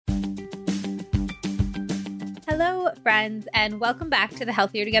Hello, friends, and welcome back to the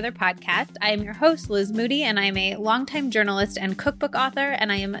Healthier Together podcast. I am your host, Liz Moody, and I'm a longtime journalist and cookbook author,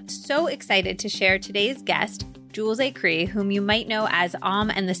 and I am so excited to share today's guest, Jules A. Cree, whom you might know as Om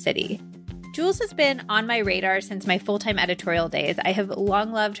and the City. Jules has been on my radar since my full-time editorial days. I have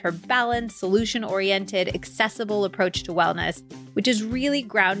long loved her balanced, solution-oriented, accessible approach to wellness, which is really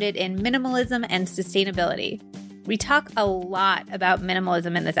grounded in minimalism and sustainability. We talk a lot about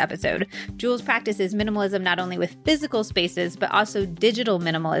minimalism in this episode. Jules practices minimalism not only with physical spaces, but also digital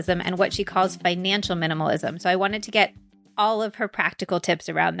minimalism and what she calls financial minimalism. So I wanted to get all of her practical tips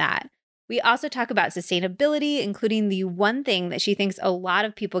around that. We also talk about sustainability, including the one thing that she thinks a lot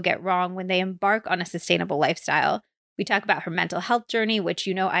of people get wrong when they embark on a sustainable lifestyle. We talk about her mental health journey, which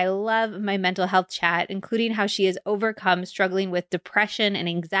you know I love my mental health chat, including how she has overcome struggling with depression and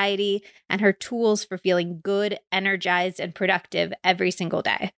anxiety and her tools for feeling good, energized, and productive every single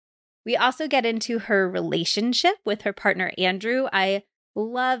day. We also get into her relationship with her partner, Andrew. I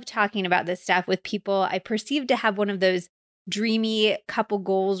love talking about this stuff with people I perceive to have one of those dreamy couple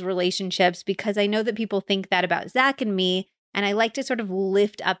goals relationships because I know that people think that about Zach and me. And I like to sort of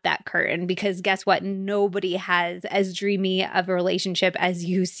lift up that curtain because guess what? Nobody has as dreamy of a relationship as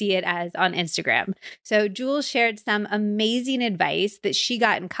you see it as on Instagram. So Jules shared some amazing advice that she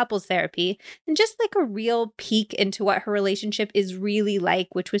got in couples therapy and just like a real peek into what her relationship is really like,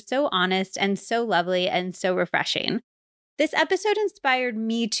 which was so honest and so lovely and so refreshing. This episode inspired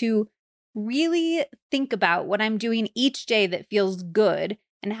me to really think about what I'm doing each day that feels good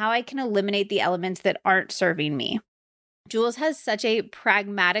and how I can eliminate the elements that aren't serving me. Jules has such a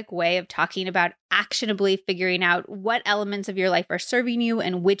pragmatic way of talking about actionably figuring out what elements of your life are serving you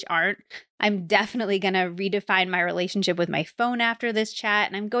and which aren't. I'm definitely going to redefine my relationship with my phone after this chat,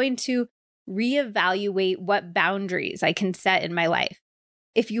 and I'm going to reevaluate what boundaries I can set in my life.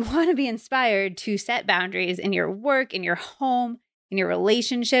 If you want to be inspired to set boundaries in your work, in your home, in your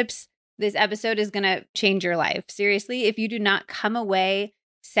relationships, this episode is going to change your life. Seriously, if you do not come away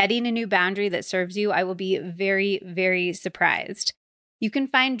setting a new boundary that serves you, I will be very, very surprised. You can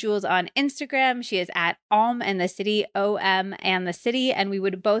find Jules on Instagram. She is at Om and the City, OM and the City, and we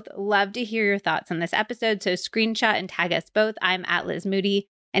would both love to hear your thoughts on this episode. So screenshot and tag us both. I'm at Liz Moody,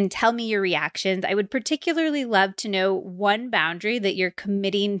 and tell me your reactions. I would particularly love to know one boundary that you're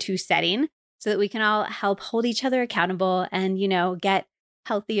committing to setting so that we can all help hold each other accountable and, get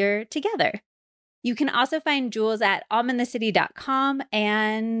healthier together. You can also find Jules at omandthecity.com.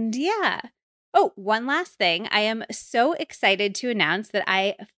 And yeah. Oh, one last thing. I am so excited to announce that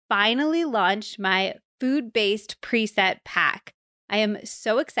I finally launched my food-based preset pack. I am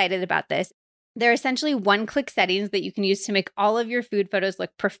so excited about this. They're essentially one-click settings that you can use to make all of your food photos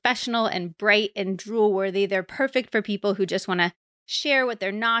look professional and bright and drool-worthy. They're perfect for people who just want to share what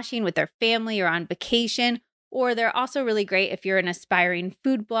they're noshing with their family or on vacation. Or they're also really great if you're an aspiring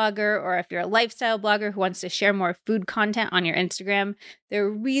food blogger or if you're a lifestyle blogger who wants to share more food content on your Instagram. They're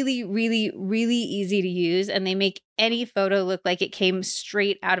really, really, really easy to use, and they make any photo look like it came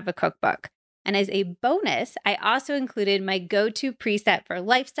straight out of a cookbook. And as a bonus, I also included my go-to preset for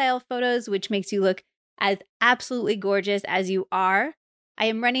lifestyle photos, which makes you look as absolutely gorgeous as you are. I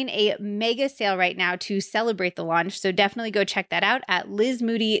am running a mega sale right now to celebrate the launch, so definitely go check that out at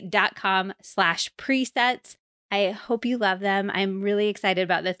lizmoody.com/presets. I hope you love them. I'm really excited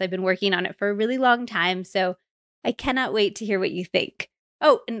about this. I've been working on it for a really long time, so I cannot wait to hear what you think.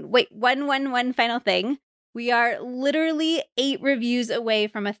 Oh, and wait, one final thing. We are literally 8 reviews away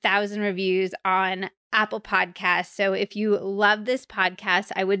from 1,000 reviews on Apple Podcasts. So if you love this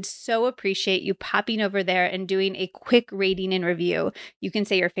podcast, I would so appreciate you popping over there and doing a quick rating and review. You can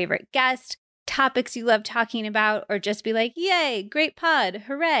say your favorite guest, topics you love talking about, or just be like, yay, great pod,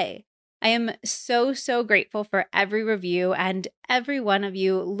 hooray. I am so, so grateful for every review and every one of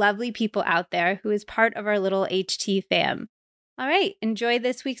you lovely people out there who is part of our little HT fam. All right, enjoy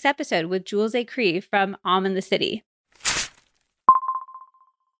this week's episode with Jules A. Cree from Om and the City.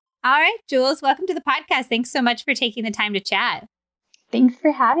 All right, Jules, welcome to the podcast. Thanks so much for taking the time to chat. Thanks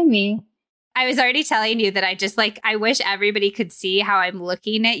for having me. I was already telling you that I wish everybody could see how I'm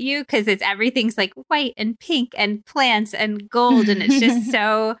looking at you because everything's like white and pink and plants and gold. And it's just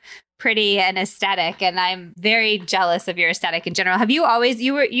so pretty and aesthetic. And I'm very jealous of your aesthetic in general. Have you always,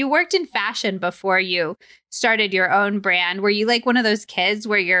 you worked in fashion before you started your own brand? Were you like one of those kids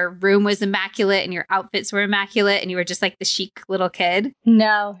where your room was immaculate and your outfits were immaculate and you were just like the chic little kid?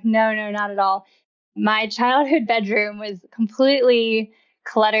 No, not at all. My childhood bedroom was completely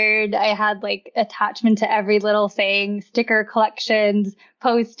cluttered. I had like attachment to every little thing, sticker collections,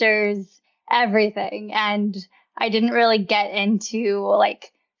 posters, everything. And I didn't really get into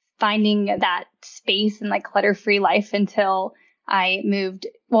like finding that space and like clutter-free life until I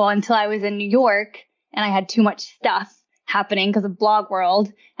was in New York and I had too much stuff happening because of blog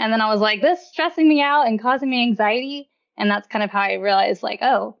world. And then I was like, this is stressing me out and causing me anxiety. And that's kind of how I realized like,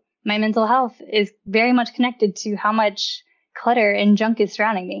 oh, my mental health is very much connected to how much clutter and junk is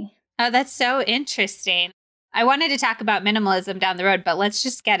surrounding me. Oh, that's so interesting. I wanted to talk about minimalism down the road, but let's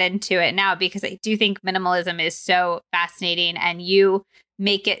just get into it now because I do think minimalism is so fascinating and you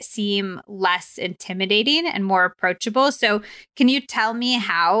make it seem less intimidating and more approachable. So can you tell me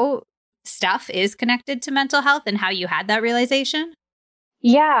how stuff is connected to mental health and how you had that realization?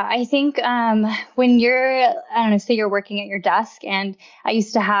 Yeah, I think when say you're working at your desk, and I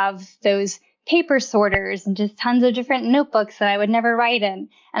used to have those paper sorters and just tons of different notebooks that I would never write in.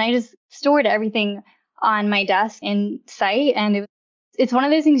 And I just stored everything on my desk in sight. And it's one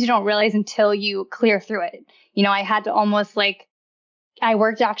of those things you don't realize until you clear through it. I had to almost I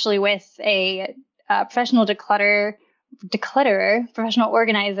worked actually with a professional declutterer, professional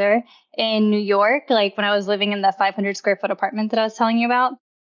organizer in New York, like when I was living in the 500 square foot apartment that I was telling you about.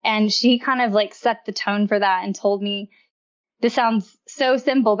 And she kind of set the tone for that and told me, this sounds so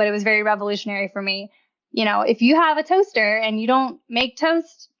simple, but it was very revolutionary for me. If you have a toaster and you don't make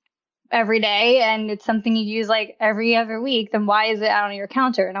toast every day and it's something you use every other week, then why is it out on your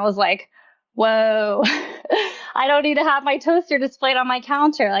counter? And I was like, whoa, I don't need to have my toaster displayed on my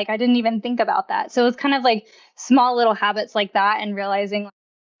counter. I didn't even think about that. So it's kind of small little habits like that and realizing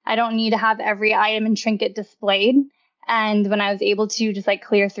I don't need to have every item and trinket displayed. And when I was able to just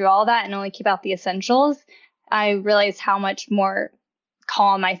clear through all that and only keep out the essentials, I realized how much more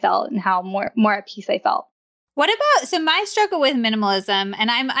calm I felt and how more at peace I felt. So my struggle with minimalism,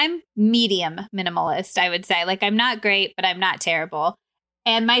 and I'm medium minimalist, I would say. I'm not great, but I'm not terrible.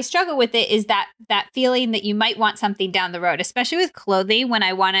 And my struggle with it is that feeling that you might want something down the road, especially with clothing. When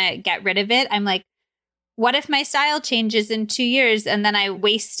I want to get rid of it, I'm like, what if my style changes in 2 years and then I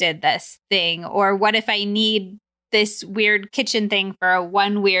wasted this thing? Or what if I need this weird kitchen thing for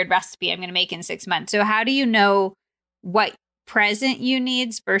one weird recipe I'm going to make in 6 months? So how do you know what present you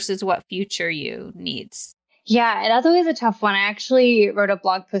needs versus what future you needs? Yeah, that's always a tough one. I actually wrote a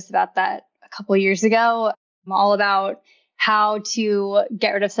blog post about that a couple of years ago, all about how to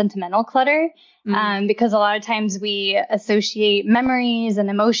get rid of sentimental clutter. Because a lot of times we associate memories and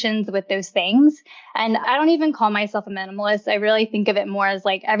emotions with those things. And I don't even call myself a minimalist. I really think of it more as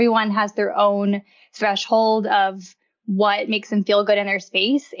everyone has their own threshold of what makes them feel good in their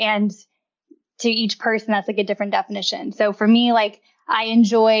space. And to each person, that's a different definition. So for me, I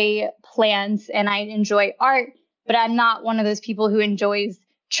enjoy plants and I enjoy art, but I'm not one of those people who enjoys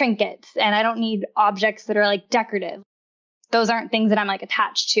trinkets, and I don't need objects that are decorative. Those aren't things that I'm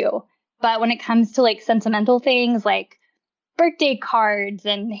attached to. But when it comes to sentimental things like birthday cards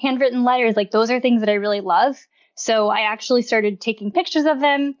and handwritten letters, those are things that I really love. So I actually started taking pictures of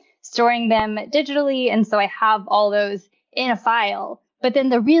them, storing them digitally. And so I have all those in a file. But then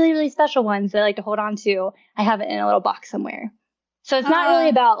the really, really special ones that I like to hold on to, I have it in a little box somewhere. So it's not really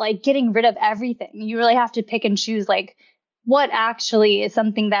about getting rid of everything. You really have to pick and choose what actually is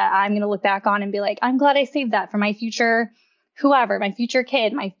something that I'm going to look back on and be I'm glad I saved that for my future whoever, my future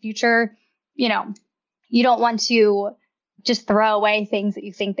kid, my future, you don't want to just throw away things that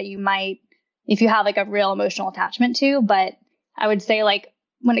you think that you might, if you have a real emotional attachment to. But I would say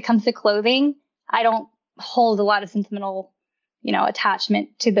when it comes to clothing, I don't hold a lot of sentimental,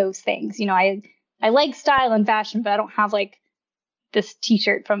 attachment to those things. I like style and fashion, but I don't have this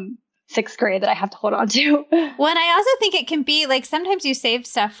t-shirt from 6th grade that I have to hold on to. Well, and I also think it can be sometimes you save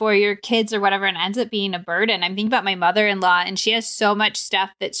stuff for your kids or whatever and it ends up being a burden. I'm thinking about my mother-in-law, and she has so much stuff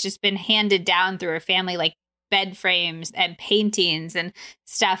that's just been handed down through her family, bed frames and paintings and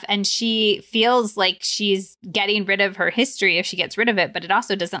stuff. And she feels like she's getting rid of her history if she gets rid of it, but it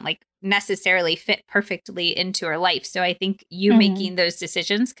also doesn't necessarily fit perfectly into her life. So I think you making those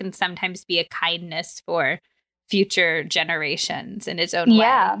decisions can sometimes be a kindness for future generations in its own way.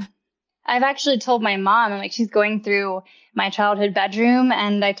 Yeah. I've actually told my mom, she's going through my childhood bedroom,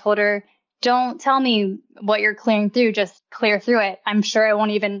 and I told her, don't tell me what you're clearing through, just clear through it. I'm sure I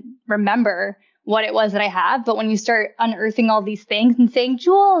won't even remember what it was that I have. But when you start unearthing all these things and saying,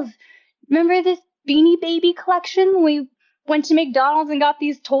 Jules, remember this Beanie Baby collection when we went to McDonald's and got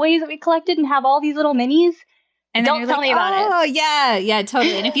these toys that we collected and have all these little minis? And don't tell me about it. Oh, yeah,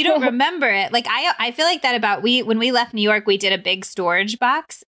 totally. And if you don't remember it, I feel like that about when we left New York, we did a big storage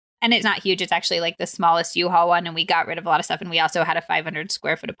box. And it's not huge. It's actually the smallest U-Haul one. And we got rid of a lot of stuff. And we also had a 500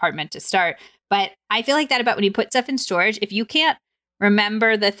 square foot apartment to start. But I feel like that about when you put stuff in storage, if you can't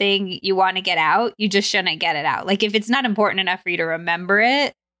remember the thing you want to get out, you just shouldn't get it out. If it's not important enough for you to remember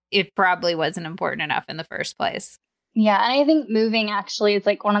it, it probably wasn't important enough in the first place. Yeah. And I think moving actually is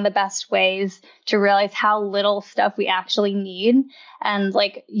like one of the best ways to realize how little stuff we actually need. And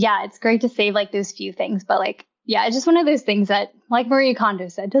like, yeah, it's great to save like those few things, but like, yeah, it's just one of those things that, like Marie Kondo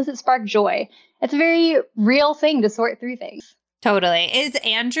said, does it spark joy? It's a very real thing to sort through things. Totally.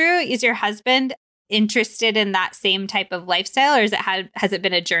 Is your husband interested in that same type of lifestyle, or has it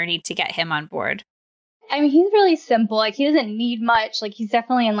been a journey to get him on board? I mean, he's really simple. Like he doesn't need much. Like he's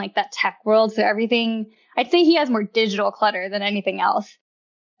definitely in like that tech world. So everything, I'd say he has more digital clutter than anything else.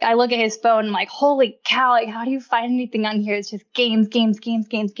 I look at his phone and I'm like, holy cow, like how do you find anything on here? It's just games,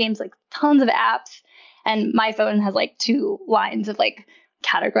 like tons of apps. And my phone has like 2 lines of like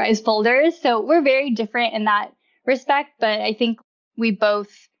categorized folders. So we're very different in that respect. But I think we both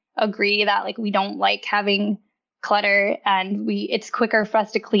agree that like we don't like having clutter and it's quicker for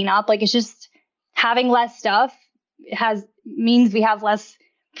us to clean up. Like it's just having less stuff means we have less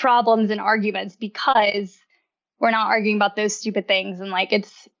problems and arguments because we're not arguing about those stupid things. And like,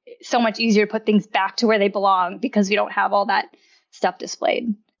 it's so much easier to put things back to where they belong because we don't have all that stuff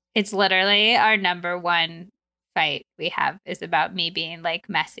displayed. It's literally our number one fight we have is about me being like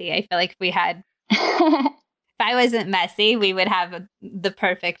messy. I feel like if I wasn't messy, we would have the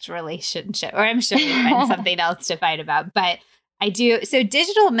perfect relationship, or I'm sure we'd find something else to fight about. But I do. So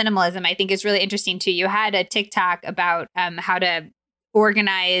digital minimalism, I think, is really interesting too. You had a TikTok about how to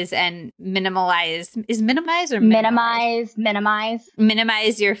organize and minimize minimize your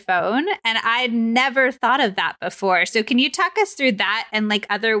phone. And I'd never thought of that before. So can you talk us through that and like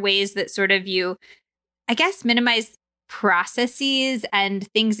other ways that sort of you, I guess, minimize processes and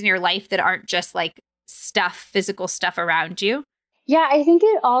things in your life that aren't just like physical stuff around you? Yeah, I think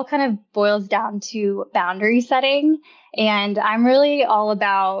it all kind of boils down to boundary setting. And I'm really all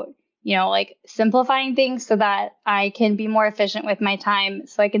about like simplifying things so that I can be more efficient with my time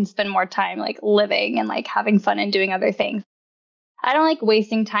so I can spend more time like living and like having fun and doing other things. I don't like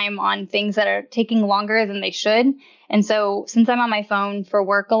wasting time on things that are taking longer than they should. And so since I'm on my phone for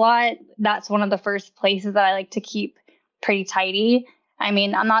work a lot, that's one of the first places that I like to keep pretty tidy. I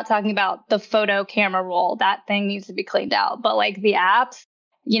mean, I'm not talking about the photo camera roll. That thing needs to be cleaned out. But like the apps,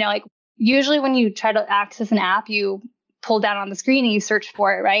 like usually when you try to access an app, you pull down on the screen and you search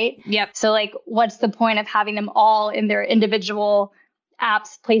for it, right? Yep. So like, what's the point of having them all in their individual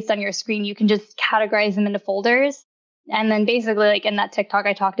apps placed on your screen? You can just categorize them into folders. And then basically like in that TikTok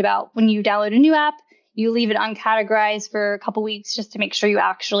I talked about, when you download a new app, you leave it uncategorized for a couple weeks just to make sure you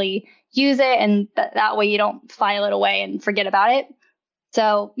actually use it. And that way you don't file it away and forget about it.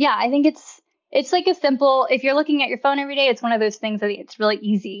 So yeah, I think it's like a simple, if you're looking at your phone every day, it's one of those things that it's really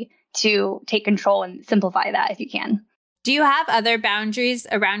easy to take control and simplify that if you can. Do you have other boundaries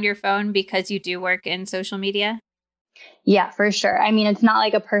around your phone because you do work in social media? Yeah, for sure. I mean, it's not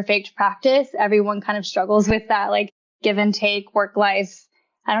like a perfect practice. Everyone kind of struggles with that, like give and take, work life.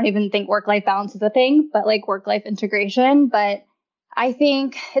 I don't even think work-life balance is a thing, but like work-life integration. But I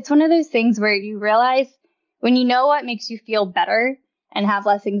think it's one of those things where you realize when you know what makes you feel better and have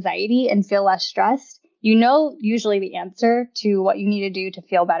less anxiety and feel less stressed, usually the answer to what you need to do to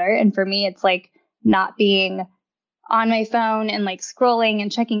feel better. And for me, it's like not being on my phone and like scrolling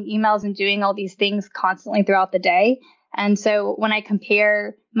and checking emails and doing all these things constantly throughout the day. And so when I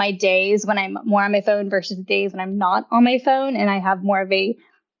compare my days when I'm more on my phone versus days when I'm not on my phone and I have more of a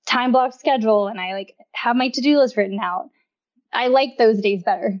time block schedule and I like have my to-do list written out, I like those days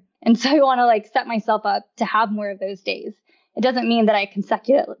better. And so I want to like set myself up to have more of those days. It doesn't mean that I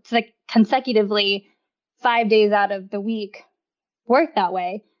consecutively 5 days out of the week work that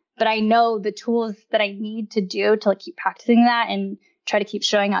way. But I know the tools that I need to do to like keep practicing that and try to keep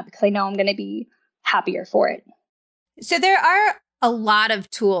showing up because I know I'm going to be happier for it. So there are a lot of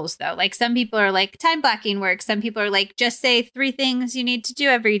tools though. Like some people are like time blocking works. Some people are like, just say 3 things you need to do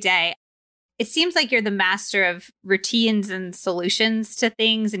every day. It seems like you're the master of routines and solutions to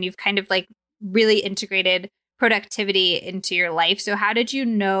things. And you've kind of like really integrated productivity into your life. So how did you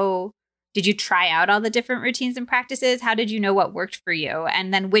know? Did you try out all the different routines and practices? How did you know what worked for you?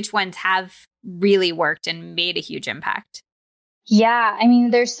 And then which ones have really worked and made a huge impact? Yeah, I mean,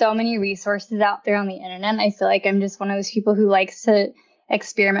 there's so many resources out there on the internet. I feel like I'm just one of those people who likes to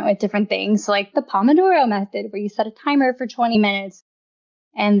experiment with different things. So like the Pomodoro method, where you set a timer for 20 minutes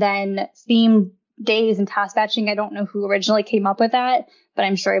and then themed days and task batching. I don't know who originally came up with that, but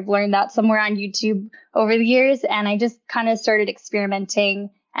I'm sure I've learned that somewhere on YouTube over the years. And I just kind of started experimenting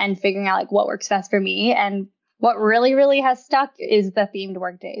and figuring out like what works best for me. And what really, really has stuck is the themed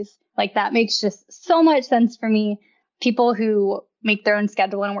work days. Like that makes just so much sense for me. People who make their own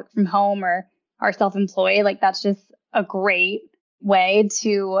schedule and work from home or are self-employed, like that's just a great way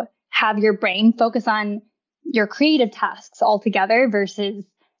to have your brain focus on your creative tasks altogether versus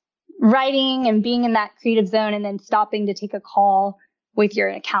writing and being in that creative zone and then stopping to take a call with your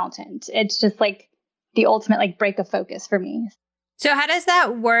accountant. It's just like the ultimate like break of focus for me. So how does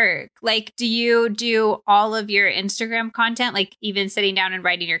that work? Like, do you do all of your Instagram content, like even sitting down and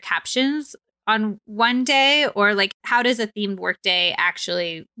writing your captions on one day? Or like, how does a themed workday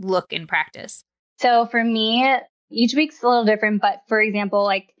actually look in practice? So for me, each week's a little different. But for example,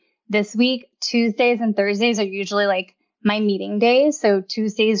 like this week, Tuesdays and Thursdays are usually like my meeting days. So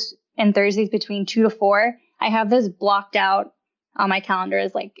Tuesdays and Thursdays between 2 to 4, I have those blocked out on my calendar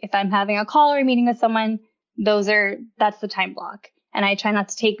as like if I'm having a call or a meeting with someone, that's the time block. And I try not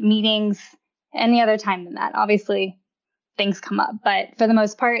to take meetings any other time than that. Obviously, things come up, but for the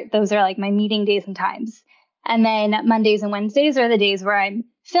most part, those are like my meeting days and times. And then Mondays and Wednesdays are the days where I'm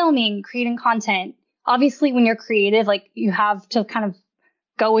filming, creating content. Obviously, when you're creative, like you have to kind of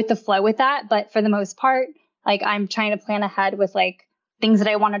go with the flow with that. But for the most part, like I'm trying to plan ahead with like things that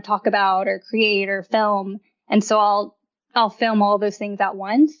I want to talk about or create or film. And so I'll film all those things at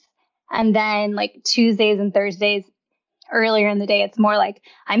once. And then like Tuesdays and Thursdays, earlier in the day, it's more like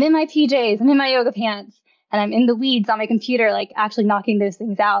I'm in my PJs, I'm in my yoga pants, and I'm in the weeds on my computer, like actually knocking those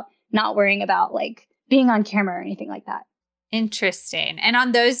things out, not worrying about like being on camera or anything like that. Interesting. And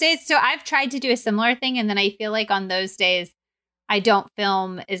on those days, so I've tried to do a similar thing. And then I feel like on those days, I don't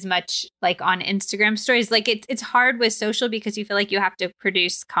film as much like on Instagram stories. Like it's hard with social because you feel like you have to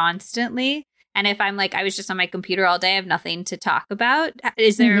produce constantly. And if I'm like, I was just on my computer all day, I have nothing to talk about.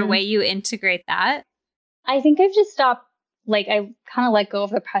 Is there a way you integrate that? I think I've just stopped. Like I kind of let go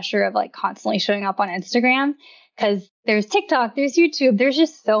of the pressure of like constantly showing up on Instagram because there's TikTok, there's YouTube, there's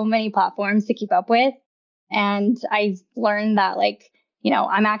just so many platforms to keep up with. And I learned that like,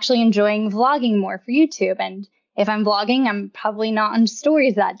 I'm actually enjoying vlogging more for YouTube. And if I'm vlogging, I'm probably not on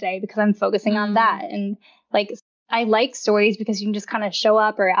stories that day because I'm focusing on that. And like, I like stories because you can just kind of show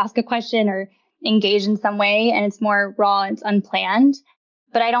up or ask a question or engage in some way. And it's more raw and it's unplanned.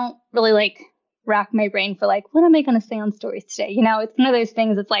 But I don't really like rack my brain for like, what am I going to say on stories today? It's one of those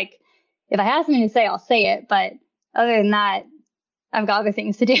things. It's like, if I have something to say, I'll say it. But other than that, I've got other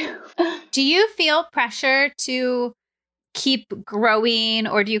things to do. Do you feel pressure to keep growing,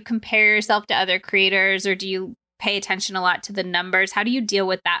 or do you compare yourself to other creators, or do you pay attention a lot to the numbers? How do you deal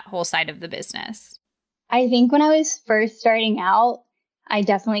with that whole side of the business? I think when I was first starting out, I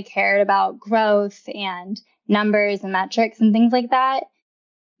definitely cared about growth and numbers and metrics and things like that.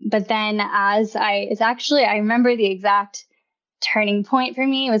 But then I remember the exact turning point for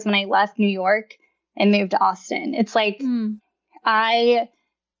me was when I left New York and moved to Austin. It's like I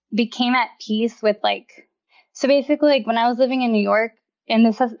became at peace with so basically like when I was living in New York,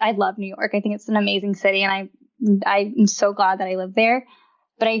 I love New York. I think it's an amazing city and I'm so glad that I lived there.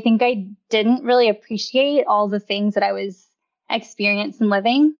 But I think I didn't really appreciate all the things that I was experiencing and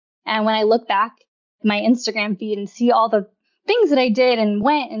living. And when I look back at my Instagram feed and see all the things that I did and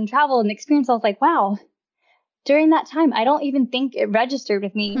went and traveled and experienced, I was like, wow, during that time, I don't even think it registered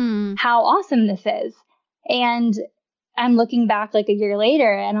with me how awesome this is. And I'm looking back like a year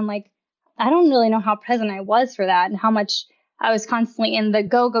later and I'm like, I don't really know how present I was for that and how much I was constantly in the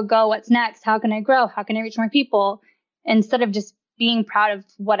go, go, go. What's next? How can I grow? How can I reach more people? Instead of just being proud of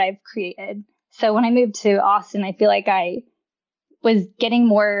what I've created. So when I moved to Austin, I feel like I was getting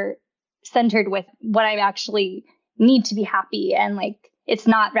more centered with what I actually need to be happy. And like, it's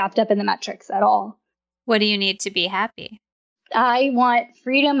not wrapped up in the metrics at all. What do you need to be happy? I want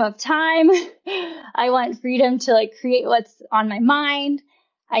freedom of time. I want freedom to like create what's on my mind.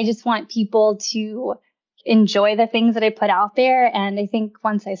 I just want people to enjoy the things that I put out there. And I think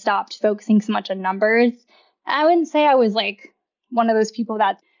once I stopped focusing so much on numbers, I wouldn't say I was like one of those people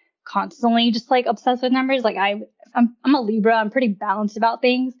that constantly just like obsessed with numbers. Like I'm a Libra. I'm pretty balanced about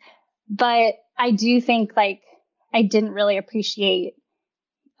things, but I do think like I didn't really appreciate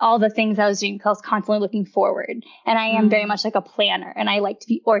all the things I was doing because I was constantly looking forward. And I am very much like a planner and I like to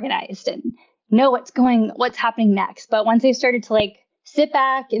be organized and know what's happening next. But once I started to like sit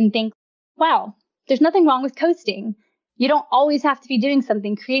back and think, wow, there's nothing wrong with coasting. You don't always have to be doing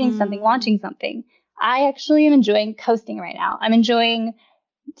something, creating something, launching something. I actually am enjoying coasting right now. I'm enjoying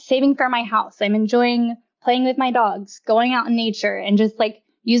saving for my house. I'm enjoying playing with my dogs, going out in nature and just like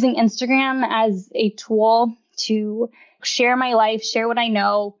using Instagram as a tool to share my life, share what I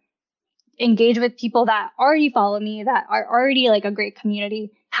know, engage with people that already follow me, that are already like a great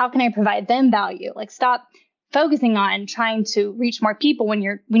community. How can I provide them value? Like stop focusing on trying to reach more people when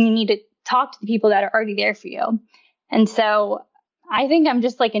you need to talk to the people that are already there for you. And so I think I'm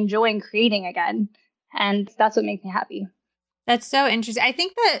just like enjoying creating again. And that's what makes me happy. That's so interesting. I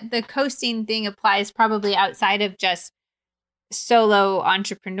think that the coasting thing applies probably outside of just solo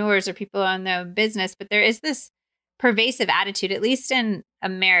entrepreneurs or people on their own business, but there is this pervasive attitude, at least in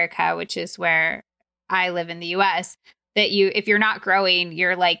America, which is where I live in the US, that if you're not growing,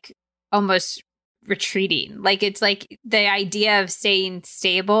 you're like almost retreating. Like it's like the idea of staying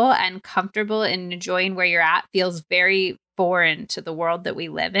stable and comfortable and enjoying where you're at feels very foreign to the world that we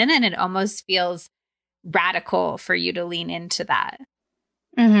live in. And it almost feels radical for you to lean into that.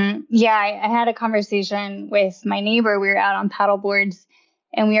 Mm-hmm. Yeah, I had a conversation with my neighbor. We were out on paddle boards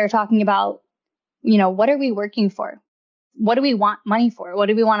and we were talking about, what are we working for? What do we want money for? What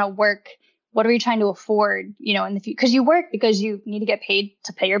do we want to work? What are we trying to afford, in the future? Because you work because you need to get paid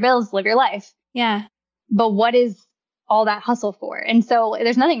to pay your bills, live your life. Yeah. But what is all that hustle for? And so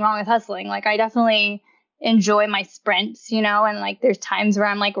there's nothing wrong with hustling. Like I definitely enjoy my sprints, and like there's times where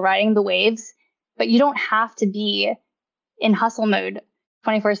I'm like riding the waves, but you don't have to be in hustle mode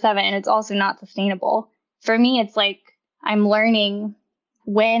 24/7. And it's also not sustainable. For me, it's like I'm learning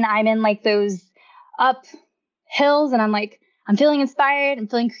when I'm in like those up hills and I'm feeling inspired, I'm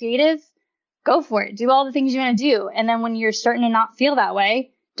feeling creative, go for it. Do all the things you want to do. And then when you're starting to not feel that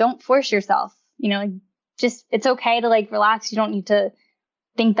way, don't force yourself. Just it's okay to like relax. You don't need to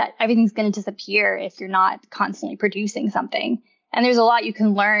think that everything's going to disappear if you're not constantly producing something. And there's a lot you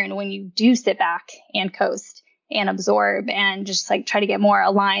can learn when you do sit back and coast and absorb and just like try to get more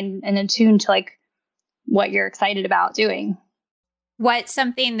aligned and attuned to like what you're excited about doing. What's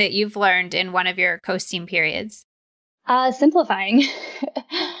something that you've learned in one of your coasting periods? Simplifying.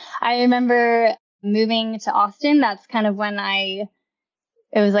 I remember moving to Austin. That's kind of when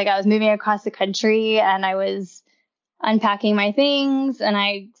it was like I was moving across the country and I was unpacking my things and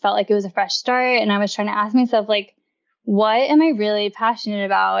I felt like it was a fresh start. And I was trying to ask myself, like, what am I really passionate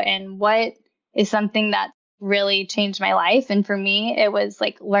about? And what is something that really changed my life? And for me, it was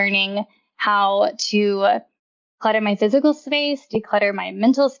like learning how to clutter my physical space, declutter my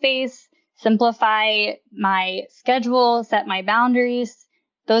mental space, simplify my schedule, set my boundaries.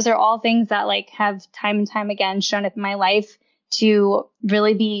 Those are all things that like have time and time again shown up in my life to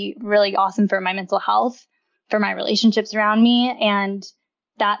really be really awesome for my mental health, for my relationships around me. And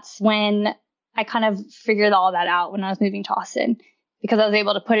that's when I kind of figured all that out when I was moving to Austin, because I was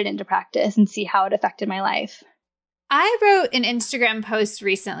able to put it into practice and see how it affected my life. I wrote an Instagram post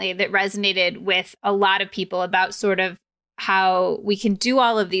recently that resonated with a lot of people about sort of how we can do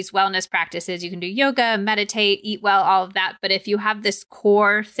all of these wellness practices. You can do yoga, meditate, eat well, all of that. But if you have this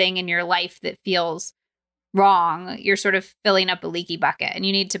core thing in your life that feels wrong, you're sort of filling up a leaky bucket and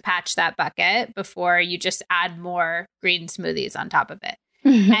you need to patch that bucket before you just add more green smoothies on top of it.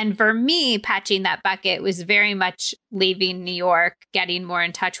 And for me, patching that bucket was very much leaving New York, getting more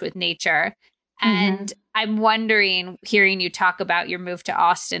in touch with nature. And I'm wondering, hearing you talk about your move to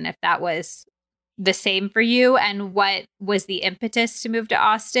Austin, if that was the same for you and what was the impetus to move to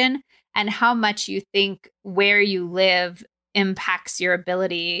Austin and how much you think where you live impacts your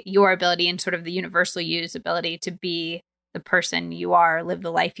ability and sort of the universal use ability to be the person you are, live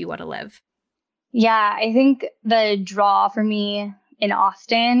the life you want to live. Yeah, I think the draw for me in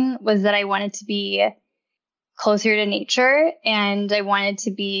Austin was that I wanted to be closer to nature and I wanted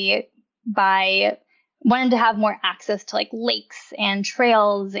to have more access to like lakes and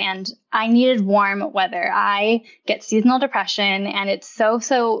trails, and I needed warm weather. I get seasonal depression and it's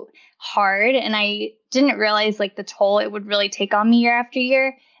so hard, and I didn't realize like the toll it would really take on me year after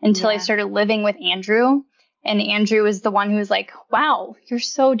year until I started living with Andrew. And Andrew was the one who was like, wow, you're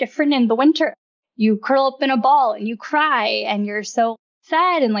so different in the winter. You curl up in a ball and you cry and you're so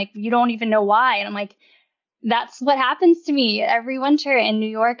sad and like you don't even know why. And I'm like, that's what happens to me every winter in New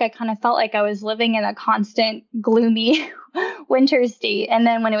York. I kind of felt like I was living in a constant gloomy winter state. And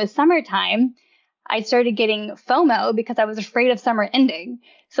then when it was summertime, I started getting FOMO because I was afraid of summer ending.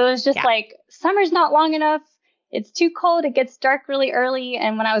 So it was just like, summer's not long enough. It's too cold. It gets dark really early.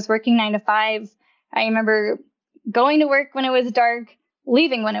 And when I was working 9 to 5, I remember going to work when it was dark,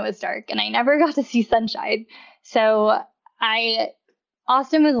 leaving when it was dark, and I never got to see sunshine. So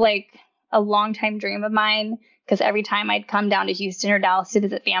Austin was like a long-time dream of mine, because every time I'd come down to Houston or Dallas to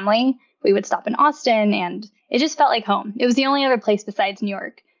visit family, we would stop in Austin, and it just felt like home. It was the only other place besides New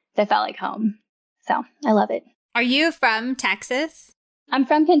York that felt like home. So I love it. Are you from Texas? I'm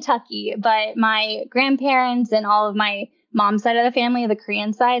from Kentucky, but my grandparents and all of my mom's side of the family, the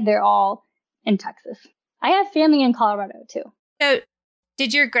Korean side, they're all in Texas. I have family in Colorado too. So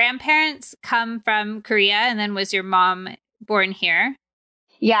did your grandparents come from Korea and then was your mom born here?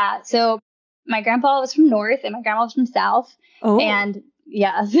 Yeah. So my grandpa was from North and my grandma was from South. Oh. And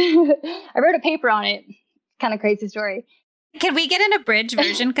yeah, I wrote a paper on it. Kind of crazy story. Can we get an abridged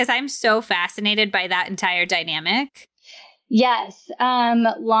version? Because I'm so fascinated by that entire dynamic. Yes.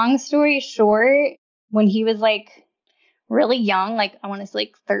 Long story short, when he was like really young, like I want to say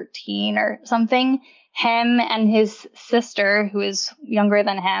like 13 or something, him and his sister, who is younger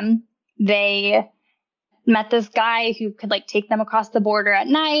than him, they met this guy who could like take them across the border at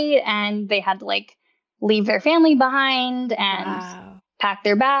night, and they had to like leave their family behind and pack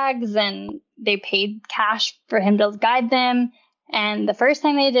their bags, and they paid cash for him to guide them. And the first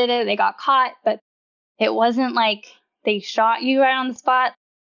time they did it, they got caught, but it wasn't like they shot you right on the spot.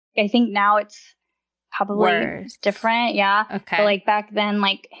 I think now it's probably Worse. different. Yeah. Okay. But like back then,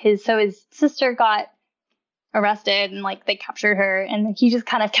 like his sister got arrested and like they captured her, and he just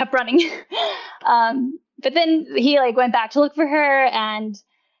kind of kept running. But then he like went back to look for her, and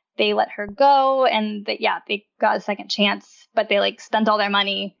they let her go, and they got a second chance, but they like spent all their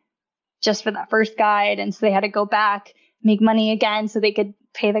money just for that first guide. And so they had to go back, make money again so they could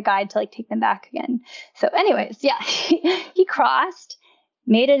pay the guide to like take them back again. So anyways, yeah, he crossed,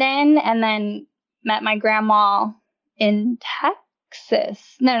 made it in, and then met my grandma in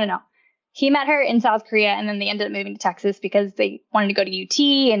Texas. No. He met her in South Korea, and then they ended up moving to Texas because they wanted to go to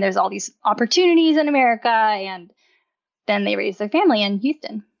UT, and there's all these opportunities in America. And then they raised their family in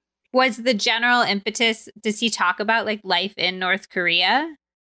Houston. Was the general impetus, does he talk about like life in North Korea?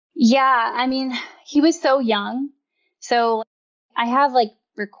 Yeah, I mean, he was so young. So I have like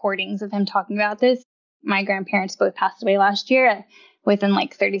recordings of him talking about this. My grandparents both passed away last year within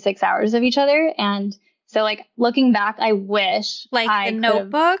like 36 hours of each other. And so like looking back, I wish like The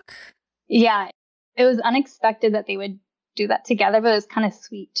Notebook. Yeah, it was unexpected that they would do that together, but it was kind of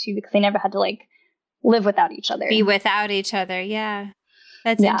sweet too because they never had to like live without each other. Be without each other. Yeah.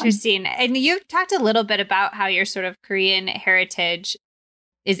 That's interesting. And you've talked a little bit about how your sort of Korean heritage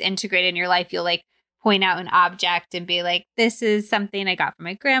is integrated in your life. You'll like point out an object and be like, this is something I got from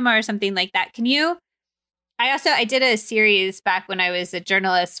my grandma or something like that. Can you? I did a series back when I was a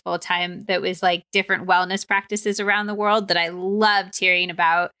journalist full time that was like different wellness practices around the world that I loved hearing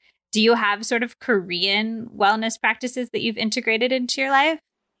about. Do you have sort of Korean wellness practices that you've integrated into your life?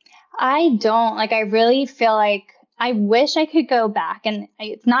 I don't. Like, I really feel like I wish I could go back, and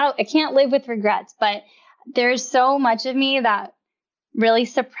I can't live with regrets, but there's so much of me that really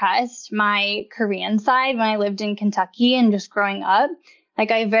suppressed my Korean side when I lived in Kentucky and just growing up.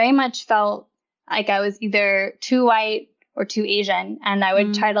 Like, I very much felt like I was either too white or too Asian, and I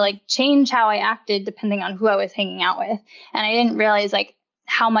would try to like change how I acted depending on who I was hanging out with. And I didn't realize like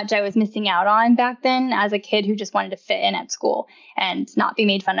how much I was missing out on back then as a kid who just wanted to fit in at school and not be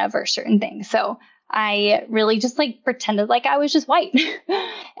made fun of or certain things. So I really just like pretended like I was just white.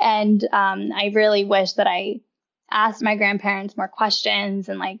 And I really wish that I asked my grandparents more questions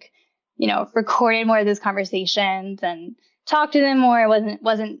and like, you know, recorded more of those conversations and talked to them more. I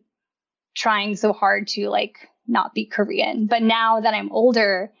wasn't trying so hard to like not be Korean. But now that I'm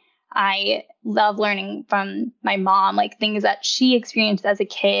older, I love learning from my mom, like things that she experienced as a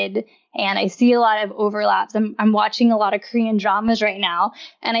kid. And I see a lot of overlaps. I'm watching a lot of Korean dramas right now.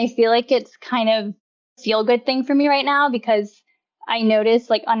 And I feel like it's kind of a feel good thing for me right now because I noticed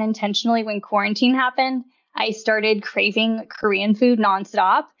like unintentionally when quarantine happened, I started craving Korean food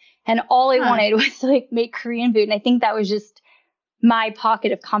nonstop. And all I wanted was to like make Korean food. And I think that was just my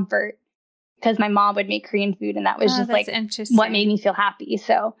pocket of comfort because my mom would make Korean food. And that was just like what made me feel happy.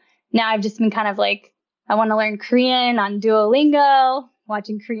 So now I've just been kind of like, I want to learn Korean on Duolingo,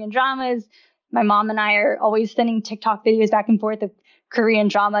 watching Korean dramas. My mom and I are always sending TikTok videos back and forth of Korean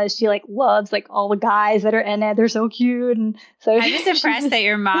dramas. She like loves like all the guys that are in it. They're so cute. And so I'm just impressed that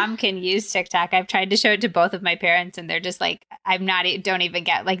your mom can use TikTok. I've tried to show it to both of my parents and they're just like, don't even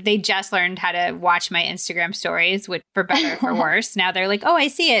get, like, they just learned how to watch my Instagram stories, which for better or for worse. Now they're like, oh, I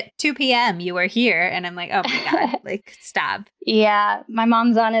see it. 2 p.m. You were here. And I'm like, oh my God, like stop. Yeah. My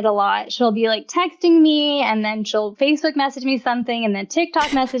mom's on it a lot. She'll be like texting me and then she'll Facebook message me something and then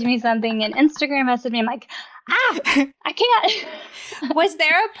TikTok message me something and Instagram message me. I'm like, I can't. Was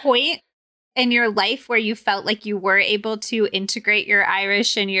there a point in your life where you felt like you were able to integrate your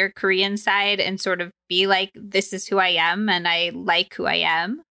Irish and your Korean side and sort of be like, this is who I am and I like who I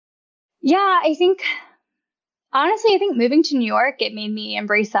am? Yeah, honestly, I think moving to New York, it made me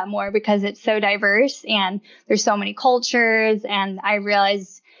embrace that more because it's so diverse and there's so many cultures. And I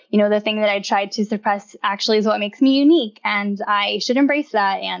realized, you know, the thing that I tried to suppress actually is what makes me unique. And I should embrace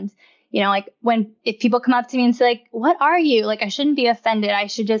that. And you know, like if people come up to me and say like, what are you? Like, I shouldn't be offended. I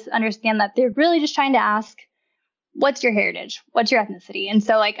should just understand that they're really just trying to ask, what's your heritage? What's your ethnicity? And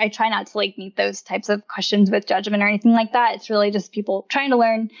so like, I try not to like meet those types of questions with judgment or anything like that. It's really just people trying to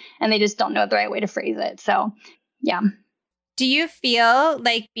learn and they just don't know the right way to phrase it. So yeah. Do you feel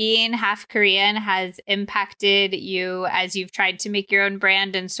like being half Korean has impacted you as you've tried to make your own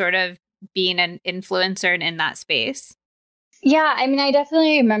brand and sort of being an influencer in that space? Yeah, I mean, I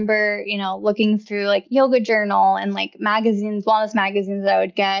definitely remember, looking through like Yoga Journal and like magazines, wellness magazines that I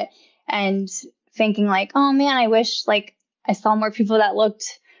would get and thinking like, oh man, I wish like I saw more people that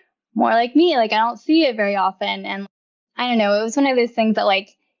looked more like me. Like I don't see it very often. And I don't know, it was one of those things that like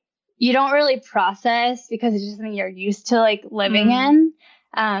you don't really process because it's just something you're used to like living in.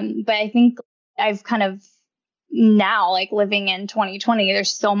 But I think I've kind of now like living in 2020, there's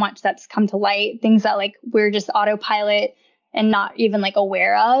so much that's come to light, things that like we're just autopilot and not even like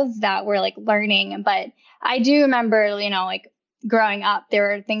aware of that we're like learning. But I do remember, like growing up, there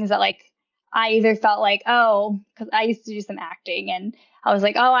were things that like I either felt like, oh, because I used to do some acting and I was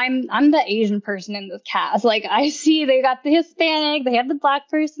like, oh, I'm the Asian person in this cast. Like I see they got the Hispanic, they have the Black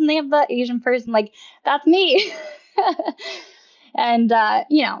person, they have the Asian person. Like that's me. And I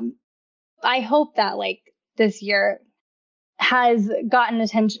hope that like this year has gotten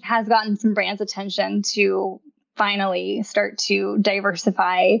some brands attention to finally start to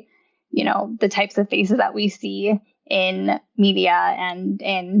diversify, the types of faces that we see in media and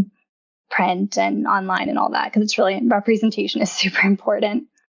in print and online and all that, because it's really, representation is super important.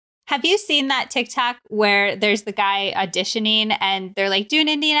 Have you seen that TikTok where there's the guy auditioning and they're like, do an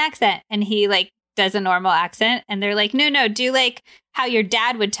Indian accent, and he like does a normal accent and they're like, no, do like how your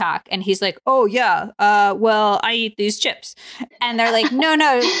dad would talk, and he's like, oh yeah, well, I eat these chips, and they're like,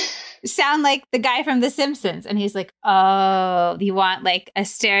 no, sound like the guy from The Simpsons, and he's like, oh, you want like a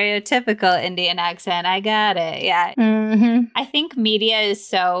stereotypical Indian accent, I got it. Yeah. I think media is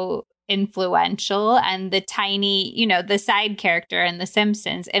so influential, and the tiny, the side character in The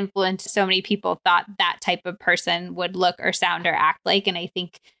Simpsons influenced so many people thought that type of person would look or sound or act like. And I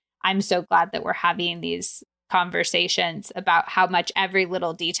think I'm so glad that we're having these conversations about how much every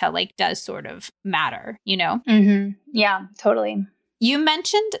little detail like does sort of matter, Yeah, totally. You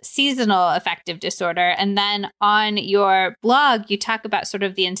mentioned seasonal affective disorder, and then on your blog, you talk about sort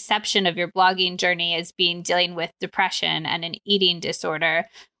of the inception of your blogging journey as being dealing with depression and an eating disorder.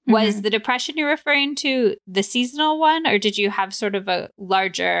 Was the depression you're referring to the seasonal one, or did you have sort of a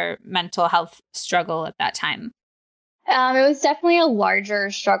larger mental health struggle at that time? It was definitely a larger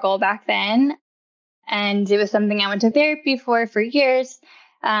struggle back then. And it was something I went to therapy for years.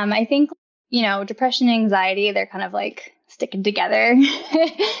 I think, depression and anxiety, they're kind of like sticking together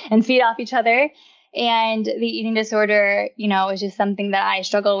and feed off each other. And the eating disorder, was just something that I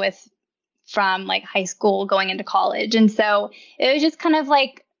struggled with from like high school going into college. And so it was just kind of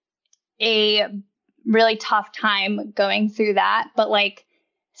like a really tough time going through that. But like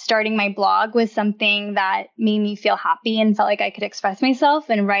starting my blog was something that made me feel happy and felt like I could express myself.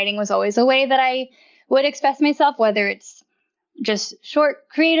 And writing was always a way that I would express myself, whether it's just short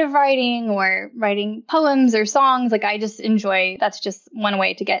creative writing or writing poems or songs. Like I just enjoy, that's just one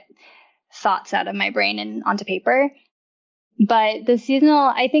way to get thoughts out of my brain and onto paper. But the seasonal,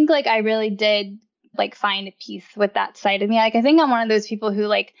 I think like I really did like find a peace with that side of me. Like I think I'm one of those people who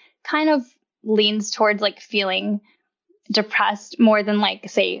like kind of leans towards like feeling depressed more than like,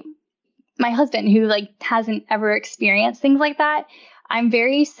 say, my husband who like hasn't ever experienced things like that. I'm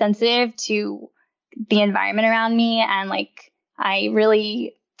very sensitive to the environment around me, and like I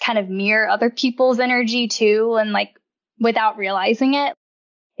really kind of mirror other people's energy too, and like without realizing it,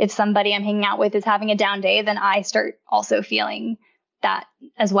 if somebody I'm hanging out with is having a down day, then I start also feeling that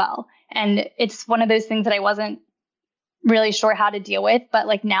as well. And it's one of those things that I wasn't really sure how to deal with, but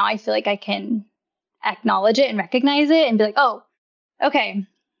like now I feel like I can acknowledge it and recognize it and be like, oh, okay,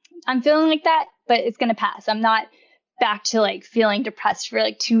 I'm feeling like that, but it's going to pass. I'm not back to like feeling depressed for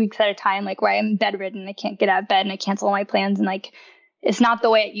like 2 weeks at a time, like where I'm bedridden, I can't get out of bed and I cancel all my plans, and like it's not the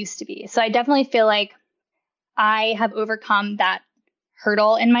way it used to be. So I definitely feel like I have overcome that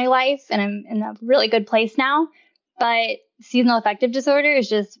hurdle in my life and I'm in a really good place now. But seasonal affective disorder is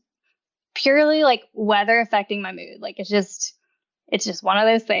just purely like weather affecting my mood. Like it's just one of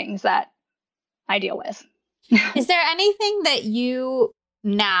those things that I deal with. Is there anything that you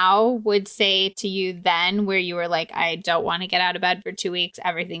now would say to you then where you were like, I don't want to get out of bed for 2 weeks,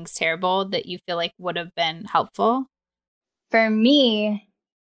 everything's terrible, that you feel like would have been helpful? For me,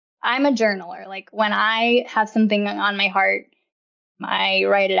 I'm a journaler. Like when I have something on my heart, I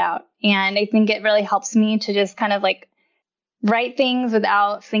write it out. And I think it really helps me to just kind of like write things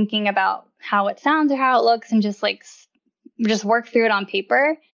without thinking about how it sounds or how it looks, and just like just work through it on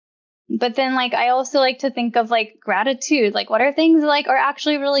paper. But then like I also like to think of like gratitude, like what are things like are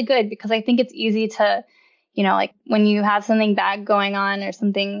actually really good, because I think it's easy to, like when you have something bad going on or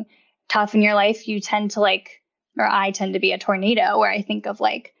something tough in your life, you tend to like or I tend to be a tornado where I think of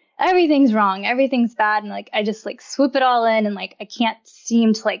like, everything's wrong, everything's bad. And like, I just like swoop it all in and like, I can't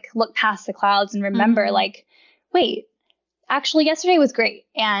seem to like look past the clouds and remember like, wait, actually yesterday was great.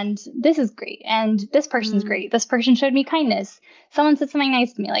 And this is great. And this person's great. This person showed me kindness. Someone said something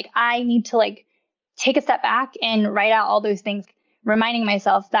nice to me. Like I need to like take a step back and write out all those things, reminding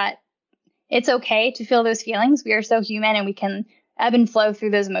myself that it's okay to feel those feelings. We are so human and we can ebb and flow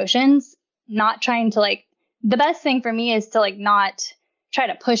through those emotions, not trying to like, the best thing for me is to like not try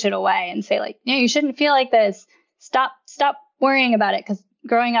to push it away and say like, you shouldn't feel like this. Stop worrying about it. Cause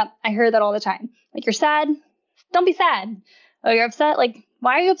growing up, I heard that all the time. Like you're sad, don't be sad. Oh, you're upset. Like,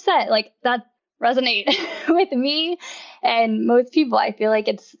 why are you upset? Like that resonate with me and most people. I feel like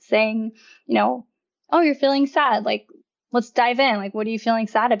it's saying, oh, you're feeling sad. Like, let's dive in. Like, what are you feeling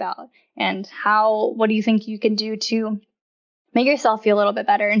sad about? And what do you think you can do to make yourself feel a little bit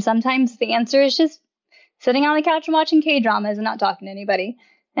better? And sometimes the answer is just sitting on the couch and watching K-dramas and not talking to anybody.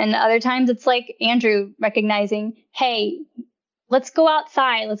 And other times it's like Andrew recognizing, hey, let's go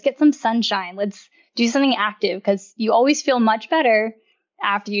outside. Let's get some sunshine. Let's do something active because you always feel much better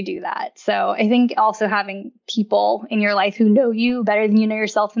after you do that. So I think also having people in your life who know you better than you know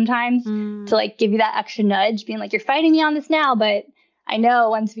yourself sometimes to like give you that extra nudge, being like, you're fighting me on this now, but I know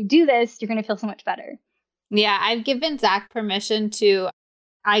once we do this, you're going to feel so much better. Yeah, I've given Zach permission to,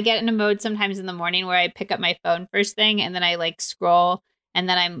 I get in a mode sometimes in the morning where I pick up my phone first thing and then I like scroll and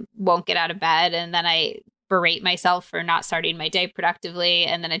then I won't get out of bed and then I berate myself for not starting my day productively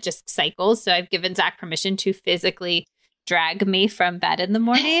and then it just cycles. So I've given Zach permission to physically drag me from bed in the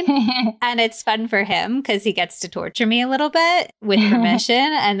morning and it's fun for him because he gets to torture me a little bit with permission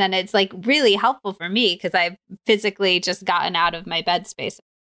and then it's like really helpful for me because I've physically just gotten out of my bed space.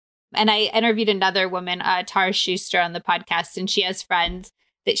 And I interviewed another woman, Tara Schuster, on the podcast, and she has friends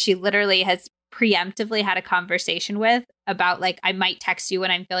that she literally has preemptively had a conversation with about like, I might text you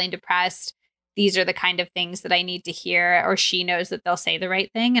when I'm feeling depressed. These are the kind of things that I need to hear, or she knows that they'll say the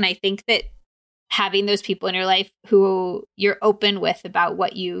right thing. And I think that having those people in your life who you're open with about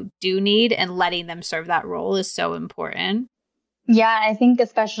what you do need and letting them serve that role is so important. Yeah, I think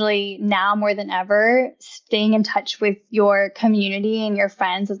especially now more than ever, staying in touch with your community and your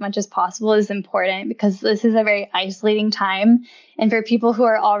friends as much as possible is important because this is a very isolating time. And for people who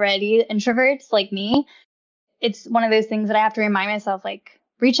are already introverts like me, it's one of those things that I have to remind myself, like,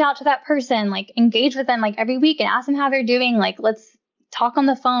 reach out to that person, like engage with them like every week and ask them how they're doing. Like, let's talk on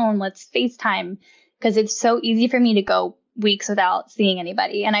the phone, let's FaceTime, because it's so easy for me to go weeks without seeing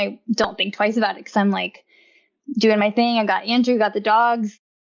anybody. And I don't think twice about it because I'm like, doing my thing. I got Andrew, got the dogs.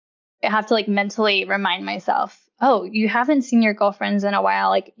 I have to like mentally remind myself, oh, you haven't seen your girlfriends in a while,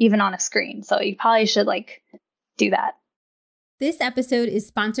 like even on a screen. So you probably should like do that. This episode is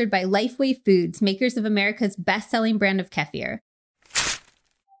sponsored by Lifeway Foods, makers of America's best-selling brand of kefir.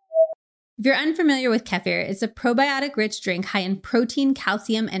 If you're unfamiliar with kefir, it's a probiotic-rich drink high in protein,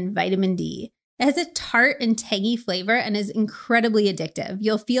 calcium, and vitamin D. It has a tart and tangy flavor and is incredibly addictive.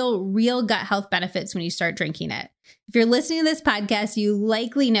 You'll feel real gut health benefits when you start drinking it. If you're listening to this podcast, you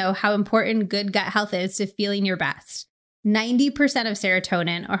likely know how important good gut health is to feeling your best. 90% of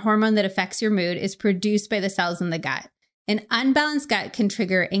serotonin, a hormone that affects your mood, is produced by the cells in the gut. An unbalanced gut can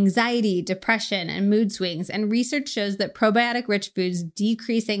trigger anxiety, depression, and mood swings, and research shows that probiotic-rich foods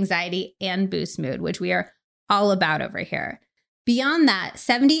decrease anxiety and boost mood, which we are all about over here. Beyond that,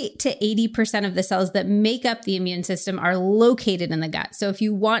 70 to 80% of the cells that make up the immune system are located in the gut. So if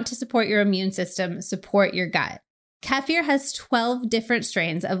you want to support your immune system, support your gut. Kefir has 12 different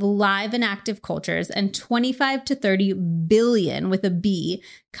strains of live and active cultures and 25 to 30 billion with a B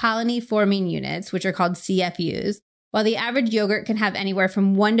colony-forming units, which are called CFUs, while the average yogurt can have anywhere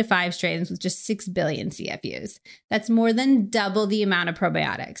from 1 to 5 strains with just 6 billion CFUs. That's more than double the amount of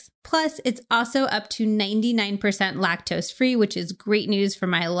probiotics. Plus, it's also up to 99% lactose-free, which is great news for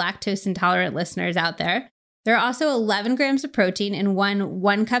my lactose-intolerant listeners out there. There are also 11 grams of protein in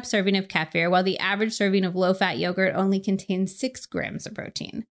one cup serving of kefir, while the average serving of low-fat yogurt only contains 6 grams of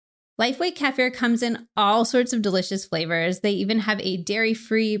protein. Lifeway Kefir comes in all sorts of delicious flavors. They even have a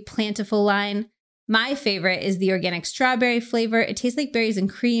dairy-free, plentiful line. My favorite is the organic strawberry flavor. It tastes like berries and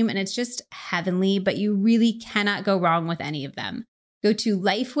cream, and it's just heavenly, but you really cannot go wrong with any of them. Go to